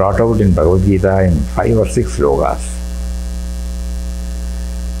beautifully brought out in Bhagavad Gita in 5 or 6 slokas.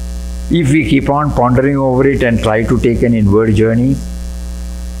 If we keep on pondering over it and try to take an inward journey,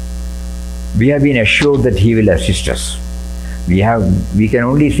 we have been assured that He will assist us. We can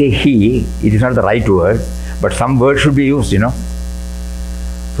only say He, it is not the right word, but some word should be used,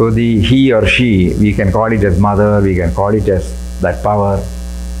 So the He or She, we can call it as Mother, we can call it as that power.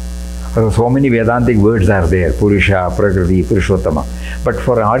 So many Vedantic words are there, Purusha, Prakriti, Purushottama. But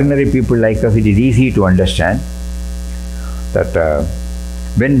for ordinary people like us, it is easy to understand that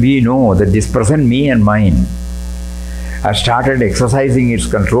when we know that this present me and mine has started exercising its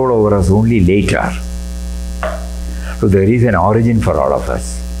control over us only later. So there is an origin for all of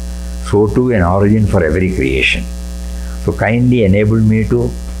us. So too an origin for every creation. So kindly enable me to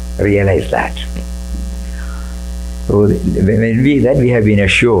realize that. So when we have been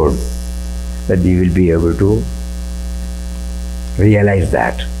assured that we will be able to realize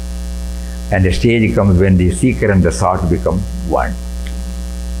that. And the stage comes when the seeker and the sought become one.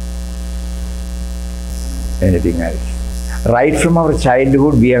 Anything else? Right from our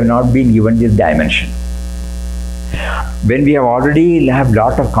childhood, we have not been given this dimension. When we have already have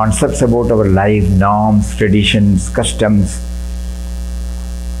lot of concepts about our life, norms, traditions, customs,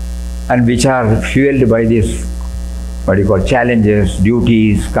 and which are fueled by this, challenges,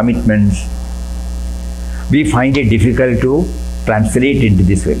 duties, commitments, we find it difficult to translate into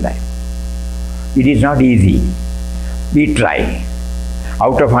this way life. It is not easy. We try.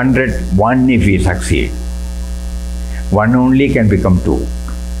 Out of 100, 1 if we succeed. 1 only can become 2.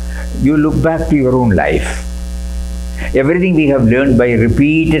 You look back to your own life. Everything we have learned by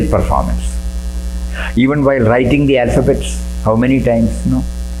repeated performance. Even while writing the alphabets, how many times?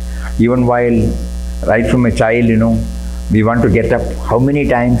 Even while, right from a child, we want to get up, how many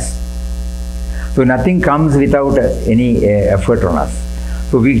times? So nothing comes without any effort on us.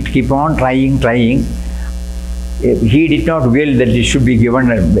 So we keep on trying. he did not will that it should be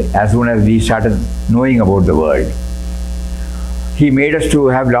given as soon as we started knowing about the world. He made us to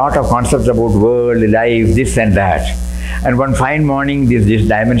have lot of concepts about world, life, this and that. And one fine morning, this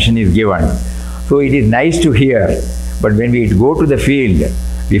dimension is given. So it is nice to hear, but when we go to the field,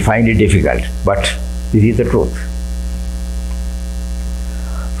 we find it difficult. But this is the truth.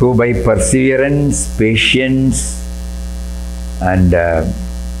 So by perseverance, patience, and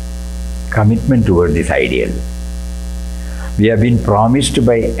commitment toward this ideal, we have been promised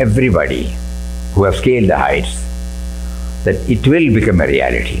by everybody who have scaled the heights that it will become a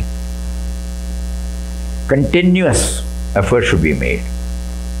reality. Continuous effort should be made.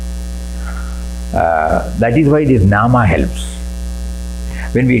 That is why this Nama helps.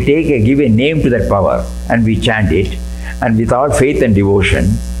 When we give a name to that power and we chant it, and with all faith and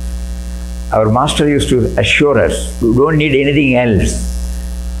devotion, our master used to assure us, you don't need anything else.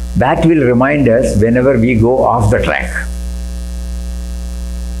 That will remind us whenever we go off the track.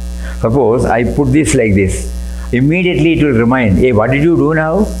 Suppose I put this like this, immediately it will remind, hey, what did you do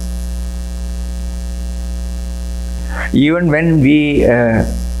now? Even when we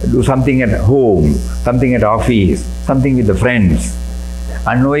do something at home, something at office, something with the friends,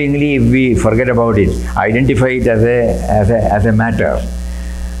 unknowingly if we forget about it, identify it as a matter,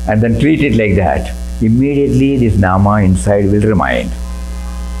 and then treat it like that, immediately this Nama inside will remind.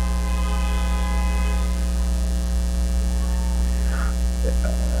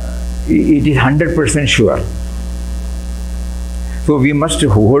 It is 100% sure. So we must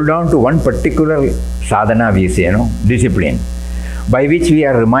hold on to one particular sadhana, we say, discipline, by which we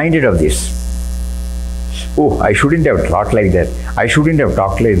are reminded of this. Oh, I shouldn't have thought like that. I shouldn't have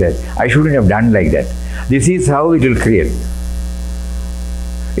talked like that. I shouldn't have done like that. This is how it will create.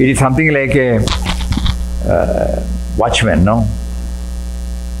 It is something like a watchman,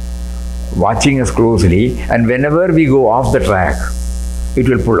 watching us closely, and whenever we go off the track, it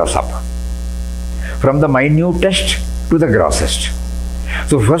will pull us up. From the minutest to the grossest.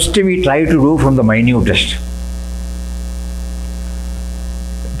 So first we try to do from the minutest.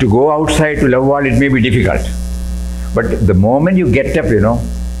 To go outside to love all, it may be difficult. But the moment you get up,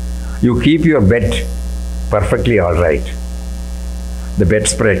 you keep your bed perfectly all right. The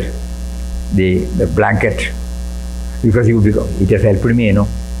bedspread, the blanket, because it has helped me,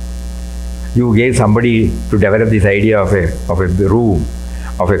 You gave somebody to develop this idea of a room,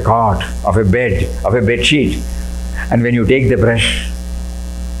 of a cot, of a bed, of a bed sheet. And when you take the brush,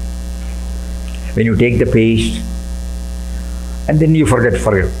 when you take the paste, and then you forget.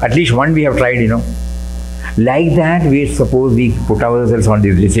 At least one we have tried, Like that, suppose we put ourselves on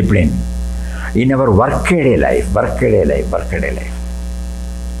this discipline in our workaday life.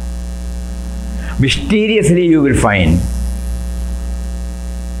 Mysteriously you will find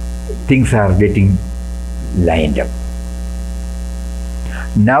things are getting lined up.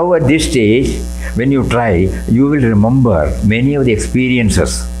 Now at this stage, when you try, you will remember many of the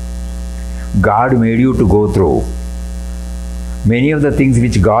experiences God made you to go through. Many of the things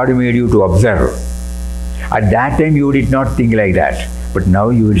which God made you to observe. At that time you did not think like that. But now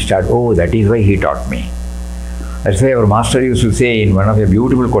you will start, oh, that is why he taught me. That's why our master used to say in one of a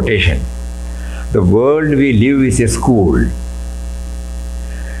beautiful quotation, the world we live is a school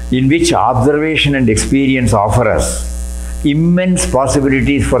in which observation and experience offer us immense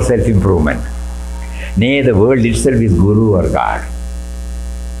possibilities for self-improvement. Nay, the world itself is Guru or God.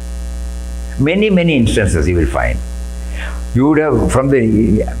 Many instances you will find. You would have, from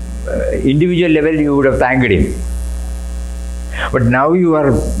the individual level, you would have thanked him. But now you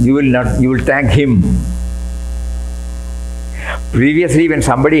will thank him. Previously, when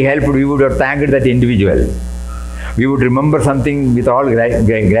somebody helped, we would have thanked that individual. We would remember something with all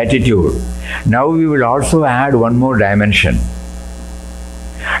gratitude. Now we will also add one more dimension.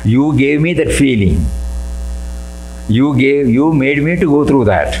 You gave me that feeling. You made me to go through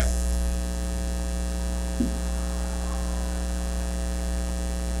that.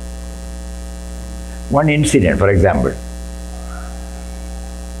 One incident, for example.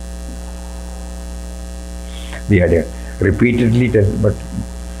 We had repeatedly, but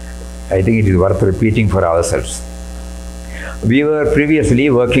I think it is worth repeating for ourselves. We were previously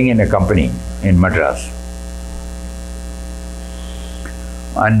working in a company in Madras.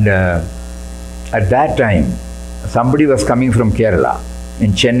 And at that time, somebody was coming from Kerala.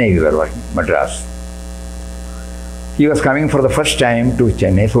 In Chennai we were working, Madras. He was coming for the first time to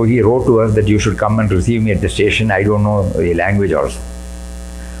Chennai, so he wrote to us that you should come and receive me at the station. I don't know the language also.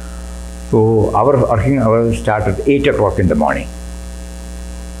 So our working hours started at 8 o'clock in the morning.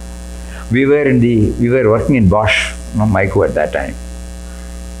 We were working in Bosch, Maiku at that time.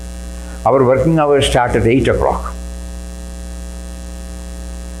 Our working hours start at 8 o'clock.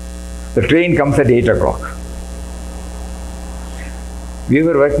 The train comes at 8 o'clock. We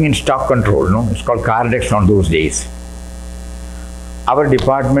were working in stock control, no? It's called Cardex on those days. Our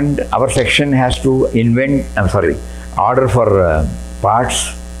department, our section has to order for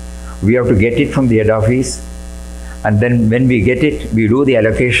parts. We have to get it from the head office. And then when we get it, we do the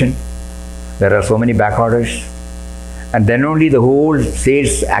allocation. There are so many back orders. And then only the whole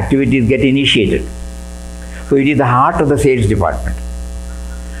sales activities get initiated. So it is the heart of the sales department.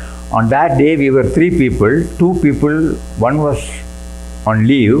 On that day, we were 3 people. 2 people, one was on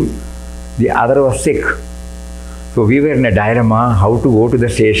leave, the other was sick. So we were in a dilemma how to go to the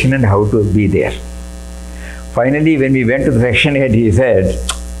station and how to be there. Finally, when we went to the section head, he said,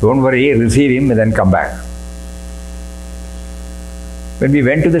 "Don't worry, receive him and then come back." When we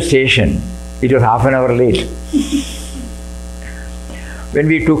went to the station, it was half an hour late. When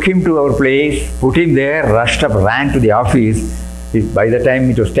we took him to our place, put him there, rushed up, ran to the office, by the time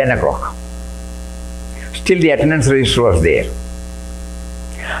it was 10 o'clock. Still the attendance register was there.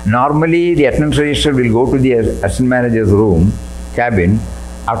 Normally, the attendance register will go to the assistant manager's room, cabin,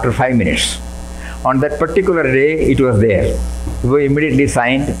 after 5 minutes. On that particular day, it was there. We immediately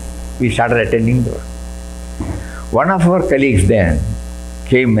signed, we started attending. One of our colleagues then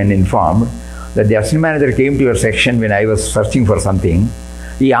came and informed that the assistant manager came to your section when I was searching for something.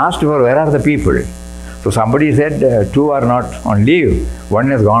 He asked for where are the people. So somebody said 2 are not on leave,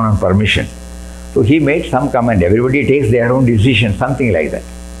 1 has gone on permission. So he made some comment, everybody takes their own decision, something like that.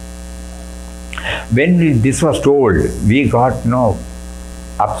 When this was told, we got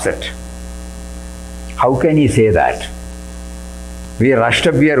upset. How can he say that? We rushed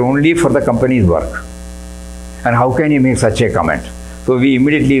up here only for the company's work. And how can he make such a comment? So we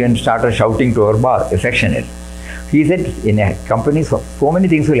immediately went started shouting to our section head. He said, in a company, so many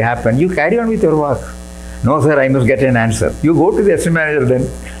things will happen. You carry on with your work. No, sir, I must get an answer. You go to the assistant manager then.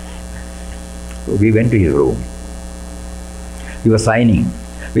 So we went to his room. He was signing.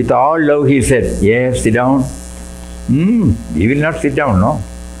 With all love, he said, "Yes, sit down." He will not sit down, no.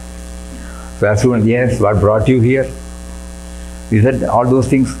 So as soon as, "Yes, what brought you here?" He said, "All those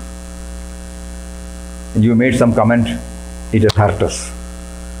things. You made some comment. It has hurt us."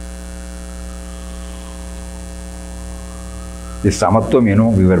 This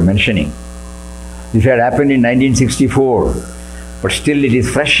samatvam, we were mentioning. This had happened in 1964, but still it is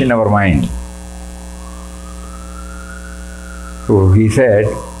fresh in our mind. So he said,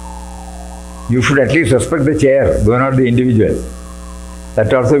 "You should at least respect the chair, though not the individual."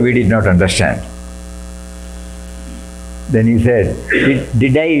 That also we did not understand. Then he said,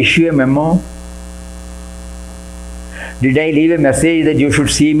 did I issue a memo? Did I leave a message that you should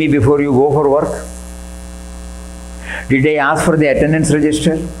see me before you go for work? Did I ask for the attendance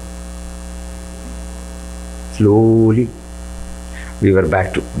register? Slowly, we were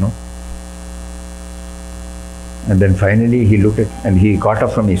back to, And then finally he looked at, and he got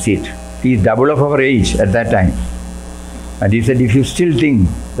up from his seat. He is double of our age at that time. And he said, "If you still think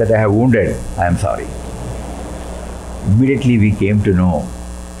that I have wounded, I am sorry." Immediately we came to know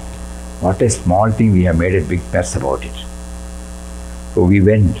what a small thing, we have made a big mess about it. So we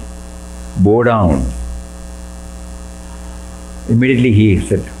went, bow down. Immediately he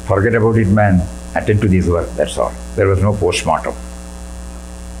said, "Forget about it, man. Attend to this work, that's all." There was no post-mortem.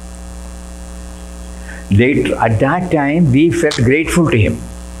 Later, at that time, we felt grateful to him.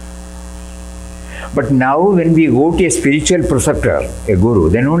 But now when we go to a spiritual preceptor, a guru,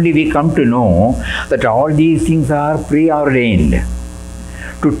 then only we come to know that all these things are preordained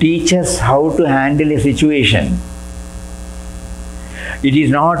to teach us how to handle a situation. It is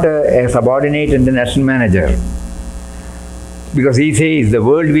not a subordinate and an assistant manager. Because he says the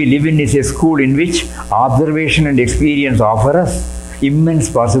world we live in is a school in which observation and experience offer us immense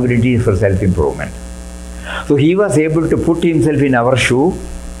possibilities for self-improvement. So he was able to put himself in our shoe.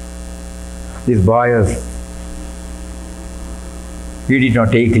 This boy he did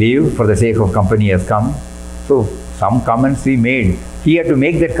not take leave for the sake of company has come. So some comments we made. He had to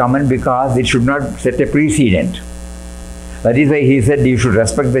make that comment because it should not set a precedent. That is why he said you should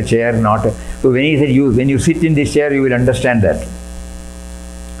respect the chair, not. So when he said when you sit in this chair, you will understand that.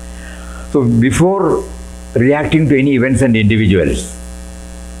 So before reacting to any events and individuals,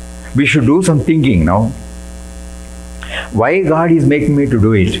 we should do some thinking now. Why God is making me to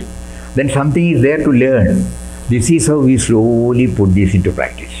do it? Then something is there to learn. This is how we slowly put this into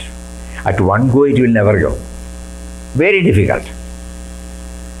practice. At one go, it will never go. Very difficult.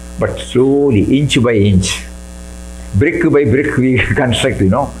 But slowly, inch by inch, brick by brick, we construct,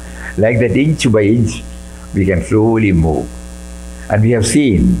 like that, inch by inch, we can slowly move. And we have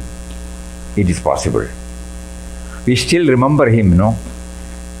seen it is possible. We still remember him,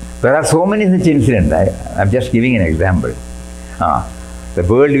 There are so many such incidents. I'm just giving an example. The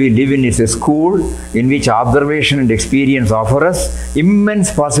world we live in is a school in which observation and experience offer us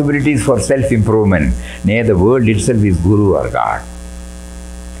immense possibilities for self-improvement. Nay, the world itself is Guru or God.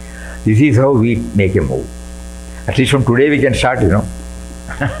 This is how we make a move. At least from today we can start,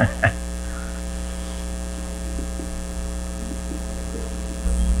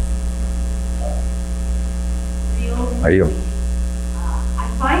 I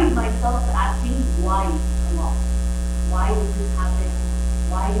find myself asking why a lot. Why does this happen?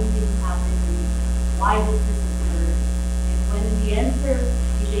 Why do things happen? Why does this occur? And when the answer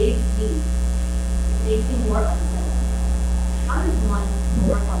evades me, it makes me more upset. How does one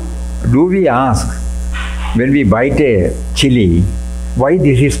work on this? Do we ask, when we bite a chili, why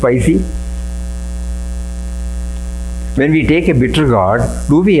this is spicy? When we take a bitter gourd,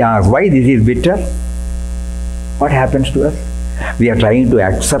 do we ask, why this is bitter? What happens to us? We are trying to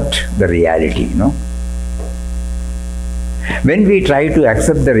accept the reality, When we try to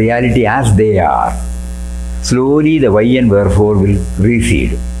accept the reality as they are, slowly the why and wherefore will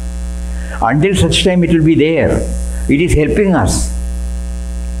recede. Until such time it will be there. It is helping us.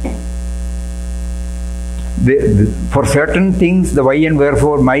 For certain things, the why and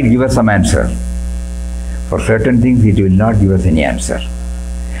wherefore might give us some answer. For certain things, it will not give us any answer.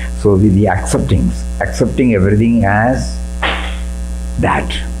 So with the accepting everything as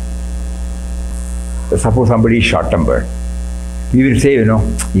that. Suppose somebody is short-tempered. We will say,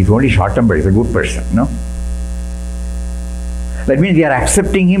 he's only short-tempered, he's a good person, That means we are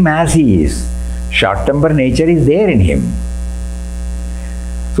accepting him as he is. Short-tempered nature is there in him.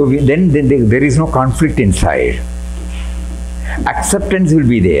 So then there is no conflict inside. Acceptance will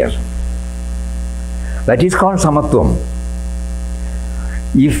be there. That is called samatvam.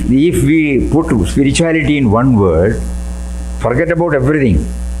 If we put spirituality in one word, forget about everything.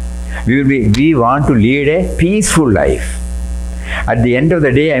 We want to lead a peaceful life. At the end of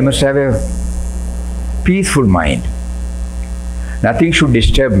the day, I must have a peaceful mind. Nothing should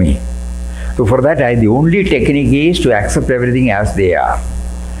disturb me. So for that, the only technique is to accept everything as they are.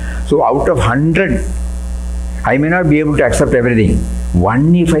 So out of 100, I may not be able to accept everything.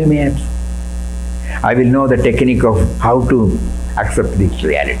 One, if I may, I will know the technique of how to accept this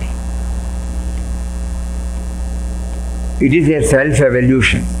reality. It is a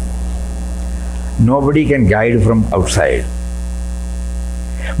self-evolution. Nobody can guide from outside.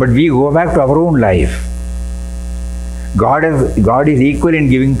 But we go back to our own life. God is equal in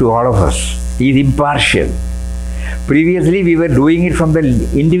giving to all of us. He is impartial. Previously, we were doing it from the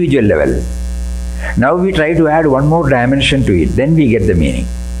individual level. Now we try to add one more dimension to it. Then we get the meaning.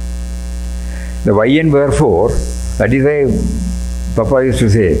 The why and wherefore, that is why Papa used to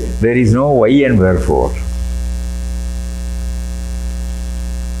say, there is no why and wherefore.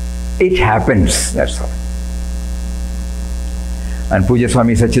 It happens, that's all. And Puja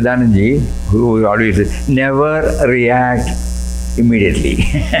Swami Sachidanand, who always says, never react immediately.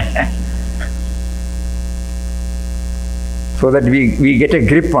 So that we get a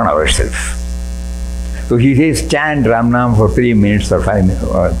grip on ourselves. So he says, chant Ram Nam for 3 minutes or 5 minutes,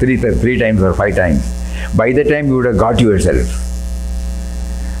 or three times or 5 times. By the time you would have got yourself.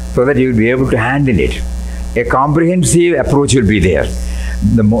 So that you will be able to handle it. A comprehensive approach will be there.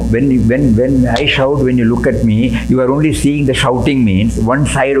 When I shout, when you look at me, you are only seeing the shouting means one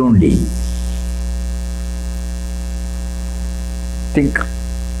side only. Think.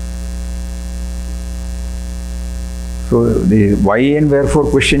 So the why and wherefore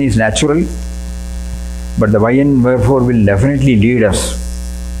question is natural, but the why and wherefore will definitely lead us.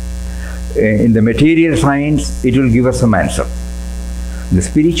 In the material science, it will give us some answer. The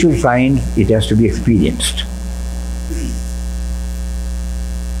spiritual science, it has to be experienced.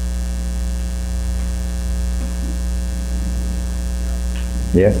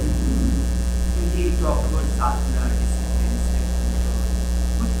 Yes? When you talk about sadhana, discipline,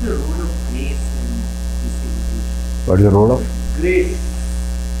 what's the role of grace in this evolution? What is the role of? Grace.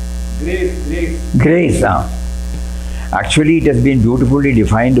 Grace. Actually, it has been beautifully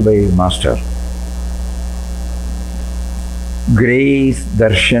defined by Master. Grace,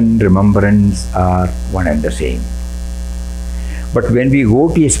 darshan, remembrance are one and the same. But when we go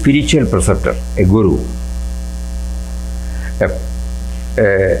to a spiritual preceptor, a guru,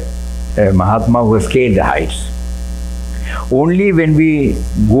 a Mahatma who has scaled the heights, only when we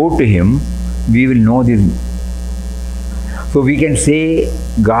go to him, we will know this. So we can say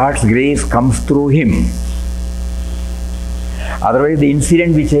God's grace comes through him. Otherwise, the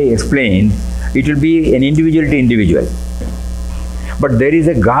incident which I explained, it will be an individual to individual. But there is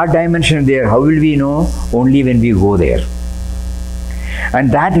a God dimension there. How will we know? Only when we go there.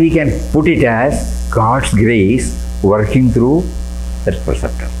 And that we can put it as God's grace working through that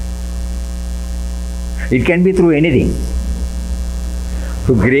perceptor. It can be through anything.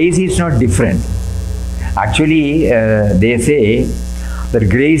 So grace is not different. Actually, they say that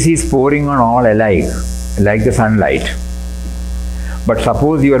grace is pouring on all alike, like the sunlight. But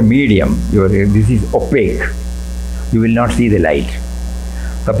suppose your medium, this is opaque, you will not see the light.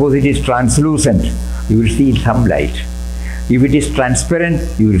 Suppose it is translucent, you will see some light. If it is transparent,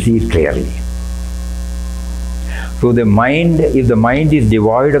 you will see it clearly. So the mind, if the mind is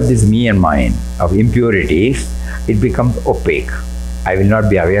devoid of this me and mine, of impurities, it becomes opaque. I will not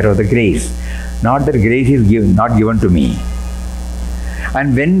be aware of the grace. Not that grace is not given to me.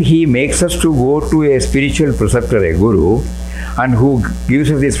 And when he makes us to go to a spiritual preceptor, a guru, and who gives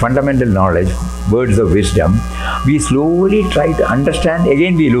us this fundamental knowledge, words of wisdom, we slowly try to understand,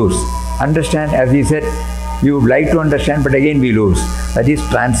 again we lose. Understand, as he said, we would like to understand, but again we lose. That is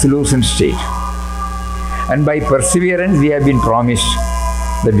translucent state. And by perseverance, we have been promised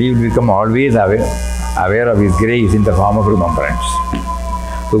that we will become always aware of his grace in the form of remembrance.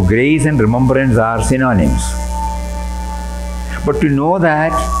 So grace and remembrance are synonyms. But to know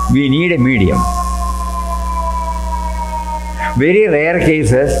that, we need a medium. Very rare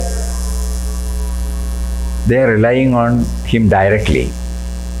cases, they are relying on him directly.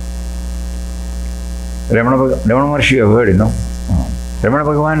 Ramana Maharshi, you have heard, Ramana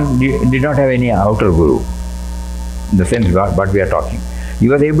Bhagavan did not have any outer guru, in the sense what we are talking. He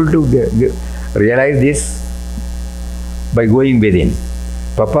was able to realize this by going within.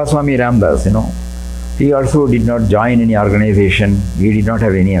 Papa Swami Ramdas, he also did not join any organization. He did not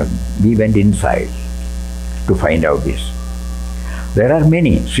have any. He went inside to find out this. There are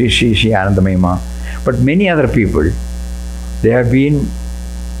many, Sri Anandamayama, but many other people, they have been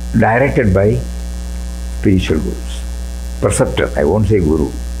directed by spiritual gurus. Preceptor, I won't say guru.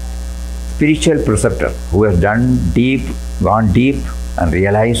 Spiritual preceptor who has gone deep and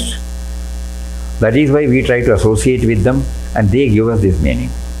realized. That is why we try to associate with them and they give us this meaning.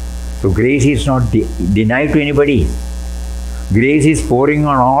 So grace is not denied to anybody. Grace is pouring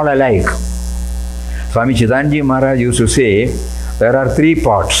on all alike. Swami Chidanji Maharaj used to say, there are 3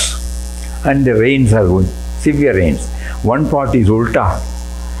 pots and the rains are good, severe rains. One pot is ulta,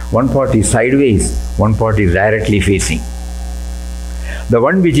 one pot is sideways, one pot is directly facing. The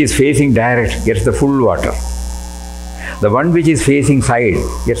one which is facing direct gets the full water. The one which is facing side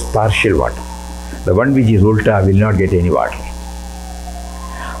gets partial water. The one which is ulta will not get any water.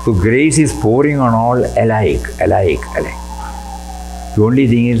 So grace is pouring on all alike. The only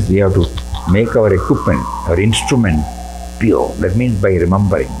thing is we have to make our equipment, our instrument pure. That means by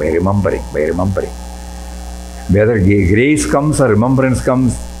remembering. Whether grace comes or remembrance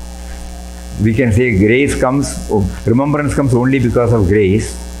comes, we can say grace comes, remembrance comes only because of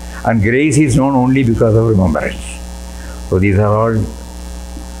grace, and grace is known only because of remembrance. So these are all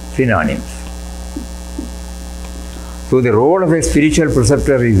synonyms. So the role of a spiritual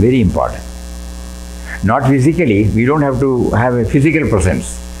preceptor is very important. Not physically, we don't have to have a physical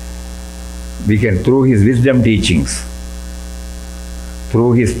presence. We can, through his wisdom teachings,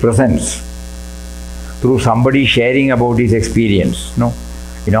 through his presence, through somebody sharing about his experience,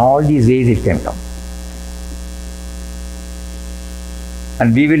 in all these ways it can come.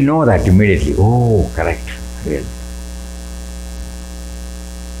 And we will know that immediately. Oh, correct. Really.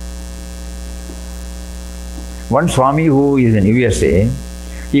 One Swami who is in USA,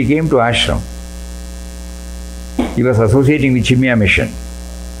 he came to ashram. He was associating with Chimya mission.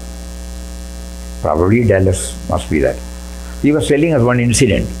 Probably Dallas must be that. He was telling us one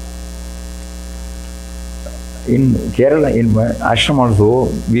incident. In Kerala, in ashram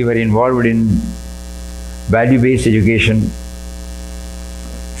also, we were involved in value-based education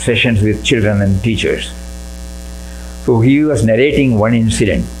sessions with children and teachers. So he was narrating one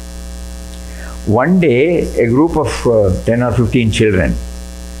incident. One day, a group of 10 or 15 children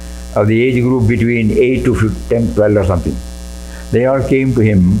of the age group between 8 to 10, 12 or something, they all came to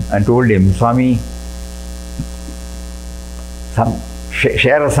him and told him, Swami,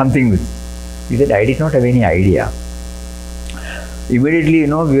 share us something with. He said, I did not have any idea.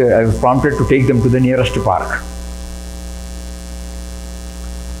 Immediately, I was prompted to take them to the nearest park.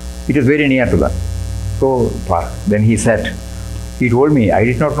 It was very near to them. So, park. Then he sat. He told me, I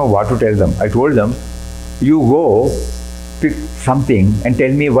did not know what to tell them. I told them, you go pick something and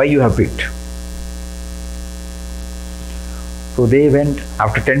tell me why you have picked. So they went.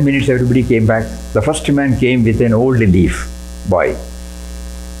 After 10 minutes, everybody came back. The first man came with an old leaf. Boy,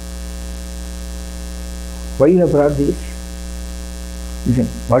 why you have brought this? He said,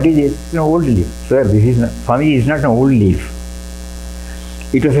 what is this? It's an old leaf. Sir, this is not, Swami, is not an old leaf.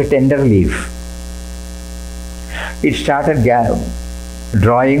 It was a tender leaf. It started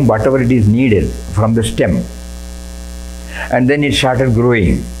drawing whatever it is needed from the stem. And then it started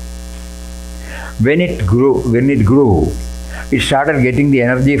growing. When it grew, it started getting the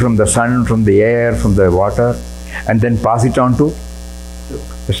energy from the sun, from the air, from the water, and then pass it on to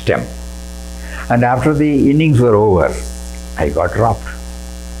the stem. And after the innings were over, I got dropped.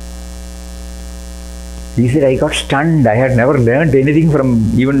 He said, I got stunned. I had never learned anything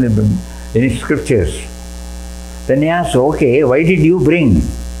from even any scriptures. Then he asked, okay, why did you bring?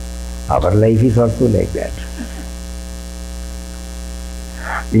 Our life is also like that.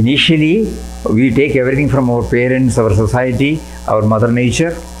 Initially, we take everything from our parents, our society, our mother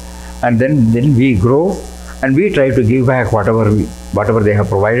nature, and then we grow and we try to give back whatever they have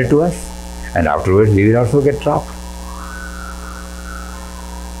provided to us, and afterwards we will also get dropped.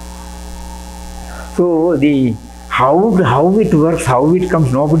 So how it works, how it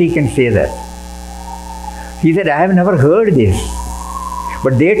comes, nobody can say that. He said, I have never heard this,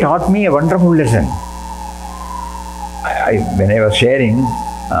 but they taught me a wonderful lesson. When I was sharing,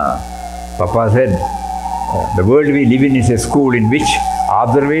 Papa said, the world we live in is a school in which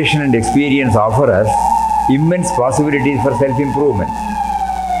observation and experience offer us immense possibilities for self-improvement.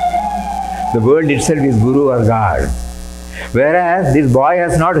 The world itself is Guru or God. Whereas this boy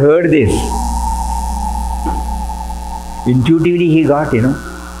has not heard this. Intuitively he got,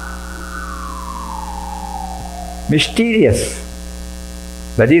 mysterious.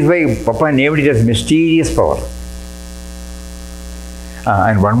 That is why Papa named it as mysterious power.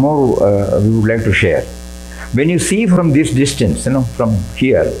 And one more we would like to share. When you see from this distance, from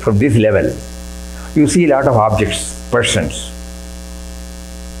here, from this level, you see a lot of objects, persons.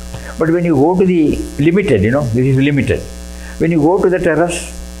 But when you go to the limited, this is limited. When you go to the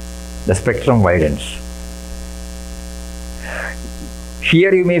terrace, the spectrum widens.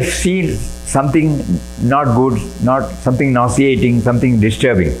 Here you may see something not good, something nauseating, something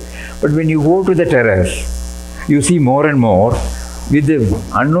disturbing. But when you go to the terrace, you see more and more.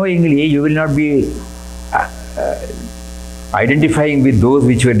 Unknowingly, you will not be identifying with those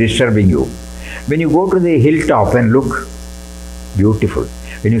which were disturbing you. When you go to the hilltop and look, beautiful.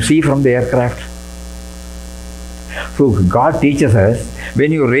 When you see from the aircraft. So God teaches us,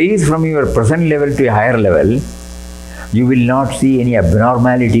 when you raise from your present level to a higher level, you will not see any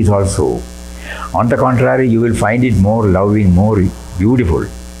abnormalities also. On the contrary, you will find it more loving, more beautiful.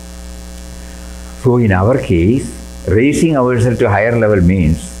 So in our case, raising ourselves to a higher level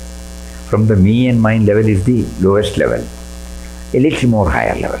means, from the me and mind level is the lowest level. A little more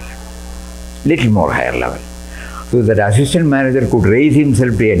higher level. Little more higher level. So that assistant manager could raise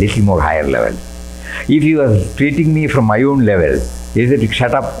himself to a little more higher level. If he was treating me from my own level, he said,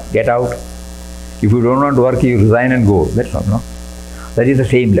 shut up, get out. If you don't want to work, you resign and go. That's not, no? That is the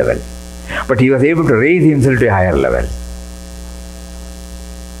same level. But he was able to raise himself to a higher level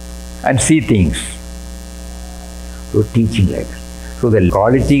and see things. So teaching like that. So the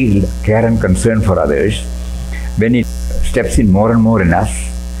quality, care and concern for others, when it steps in more and more in us,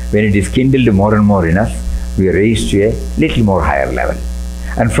 when it is kindled more and more in us, we are raised to a little more higher level.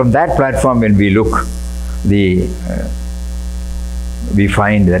 And from that platform, when we look, we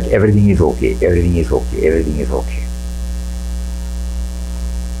find that everything is okay, everything is okay, everything is okay.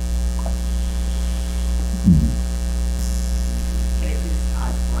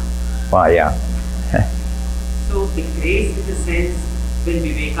 Yeah. So the grace in the sense when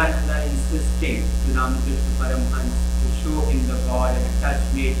Vivekananda insisted to Ramakrishna Paramhans to show him the God and touch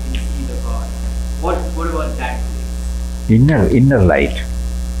made him see the God. What was that grace? Inner light.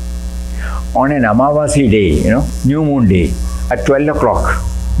 On an Amavasi day, new moon day, at 12 o'clock,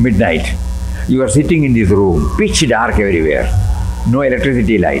 midnight, you are sitting in this room, pitch dark everywhere, no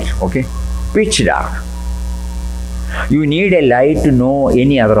electricity light, okay? Pitch dark. You need a light to know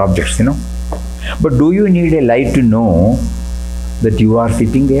any other objects, But do you need a light to know that you are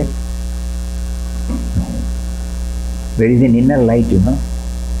sitting there? No. There is an inner light,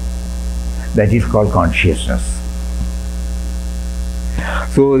 that is called consciousness.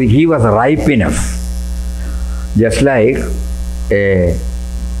 So he was ripe enough, just like a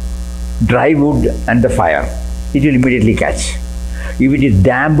dry wood and the fire. It will immediately catch. If it is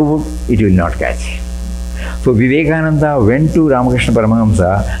damp wood, it will not catch. So Vivekananda went to Ramakrishna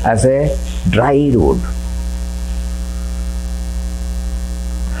Paramahamsa as a dried wood.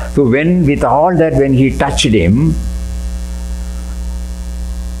 So with all that, when he touched him,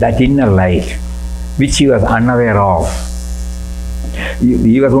 that inner light, which he was unaware of,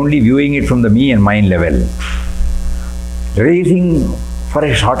 he was only viewing it from the me and mind level. Raising for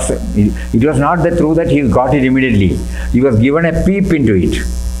a short second. It was not that through that he got it immediately. He was given a peep into it.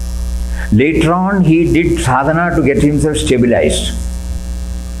 Later on, he did sadhana to get himself stabilized.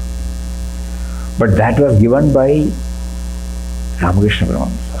 But that was given by Ramakrishna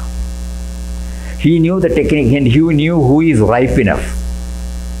Paramahamsa. He knew the technique and he knew who is ripe enough.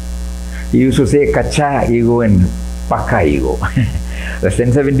 He used to say kacha ego and pakka ego. The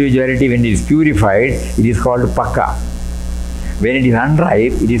sense of individuality, when it is purified, it is called pakka. When it is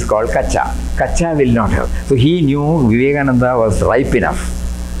unripe, it is called kacha. Kacha will not have. So he knew Vivekananda was ripe enough.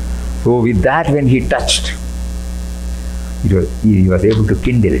 So with that, when he touched, he was able to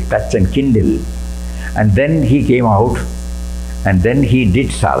kindle, touch and kindle. And then he came out and then he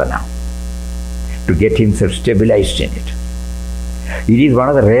did sadhana to get himself stabilized in it. It is one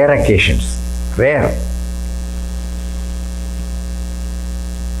of the rare occasions. Rare.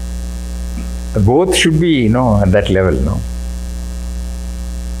 Both should be, at that level,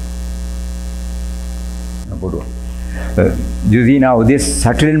 You see now this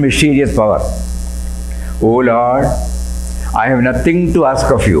subtle and mysterious power. Oh Lord, I have nothing to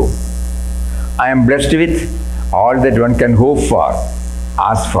ask of you. I am blessed with all that one can hope for,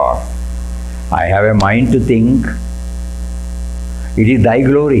 ask for. I have a mind to think. It is thy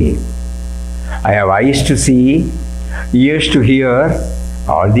glory. I have eyes to see, ears to hear.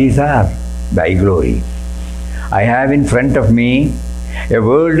 All these are thy glory. I have in front of me a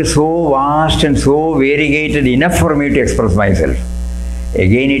world so vast and so variegated enough for me to express myself.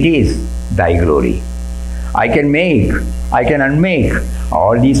 Again it is thy glory. I can make, I can unmake.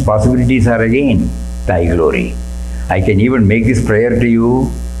 All these possibilities are again thy glory. I can even make this prayer to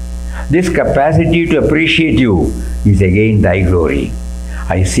you. This capacity to appreciate you is again thy glory.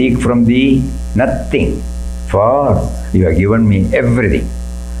 I seek from thee nothing, for you have given me everything.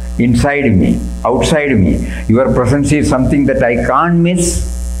 Inside me, outside me, your presence is something that I can't miss.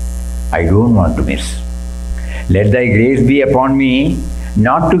 I don't want to miss. Let thy grace be upon me,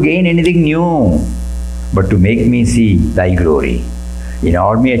 not to gain anything new, but to make me see thy glory. In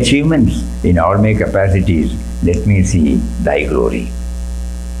all my achievements, in all my capacities, let me see thy glory.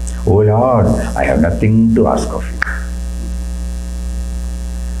 O Lord, I have nothing to ask of you.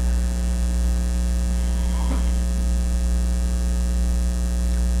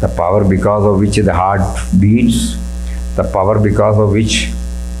 The power because of which the heart beats, the power because of which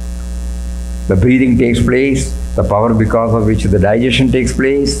the breathing takes place, the power because of which the digestion takes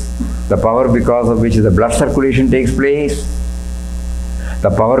place, the power because of which the blood circulation takes place,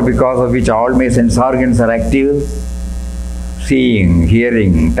 the power because of which all my sense organs are active, seeing,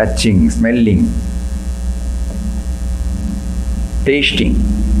 hearing, touching, smelling, tasting,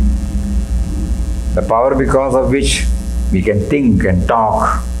 the power because of which we can think and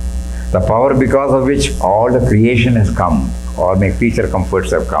talk, the power because of which all the creation has come, all my creature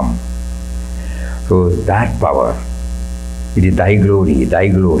comforts have come. So that power, it is thy glory, thy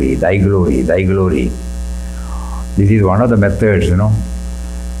glory, thy glory, thy glory. This is one of the methods,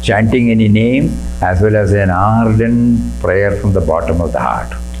 chanting any name as well as an ardent prayer from the bottom of the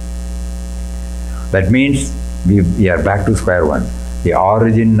heart. That means we are back to square one. The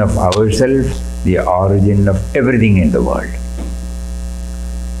origin of ourselves, the origin of everything in the world.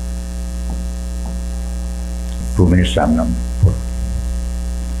 2 minutes Ramnam.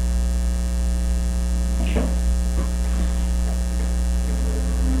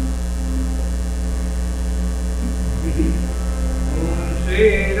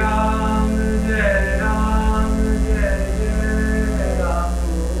 Shri Ram, Jai Ram, Jai Jai Ram.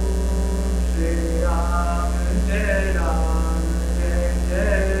 Shri Ram, Jai Ram, Jai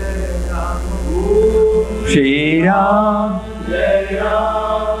Jai Ram. Shri Ram, Jai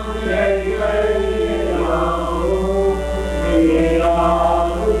Ram, Jai Jai Ram. Shri Ram, Jai Ram, Jai Jai Ram. Shri Ram, Jai Ram, Jai Jai Ram. Shri Ram, Jai Ram, Jai Jai Ram. Shri Ram, Jai Ram, Jai Jai Ram. Shri Ram, Jai Ram, Jai Jai Ram.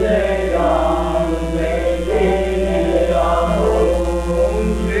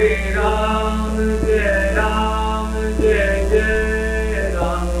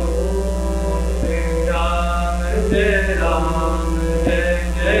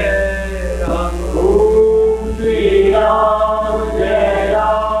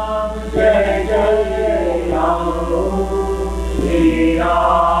 Shri Ram,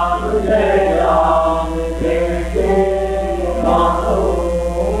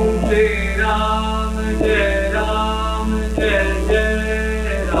 Jai Ram, Jai Jai Ram. Shri Ram,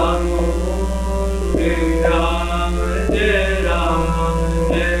 Jai Ram, Jai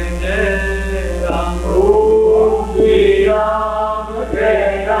Jai Ram. Shri Ram,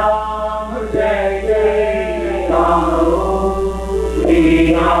 Jai Ram, Jai Jai Ram.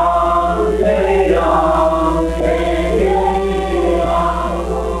 Shri Ram, Jai Ram, Jai Jai Ram.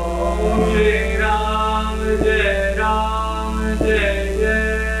 Shri Ram, Jai Ram, Jai Jai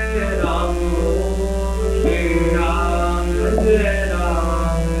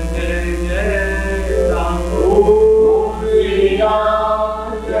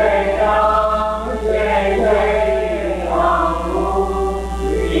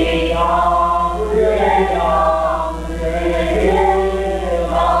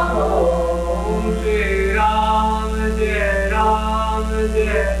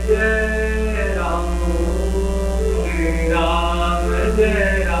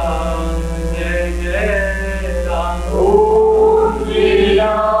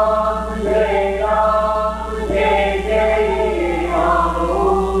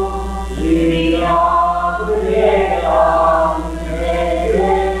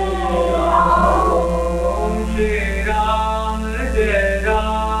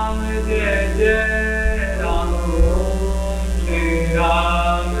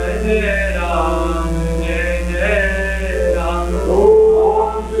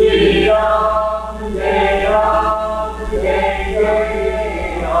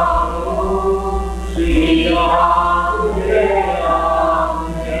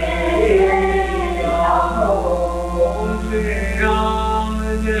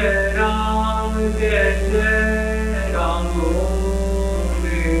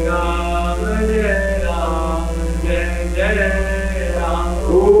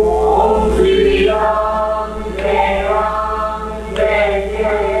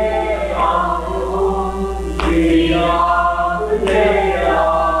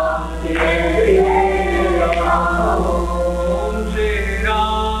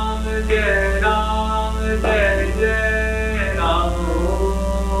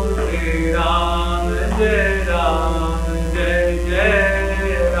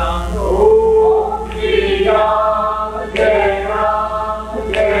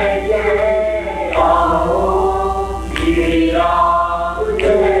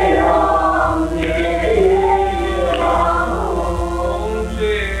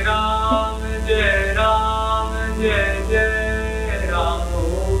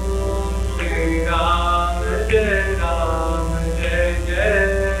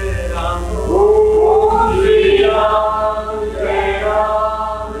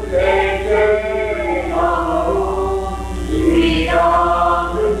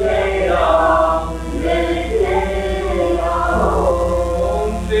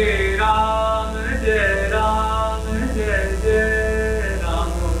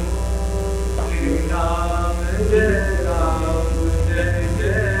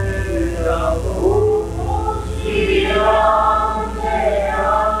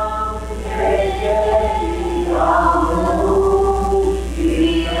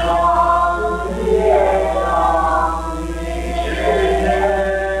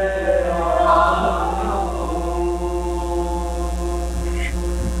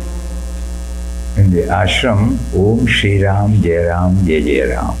Ashram, Om Shri Ram, Jai Ram, Jai Jai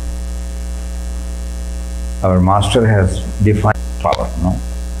Ram. Our master has defined power, no?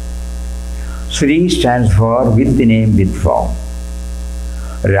 Sri stands for with the name, with form.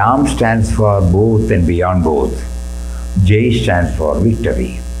 Ram stands for both and beyond both. Jai stands for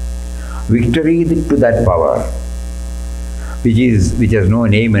victory. Victory to that power, which has no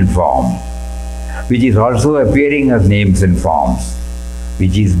name and form, which is also appearing as names and forms,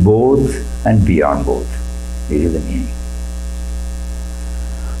 which is both and beyond both. This is the meaning.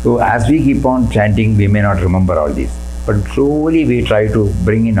 So as we keep on chanting, we may not remember all this, but slowly we try to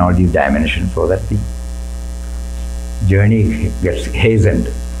bring in all these dimensions so that the journey gets hastened.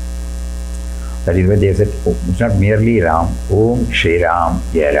 That is why they said, oh, it's not merely Ram, Om Shri Ram,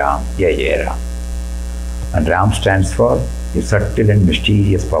 Jai Ram, Jai Jai Ram. And Ram stands for a subtle and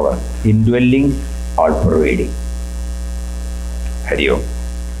mysterious power, indwelling, all-pervading. Hari Om.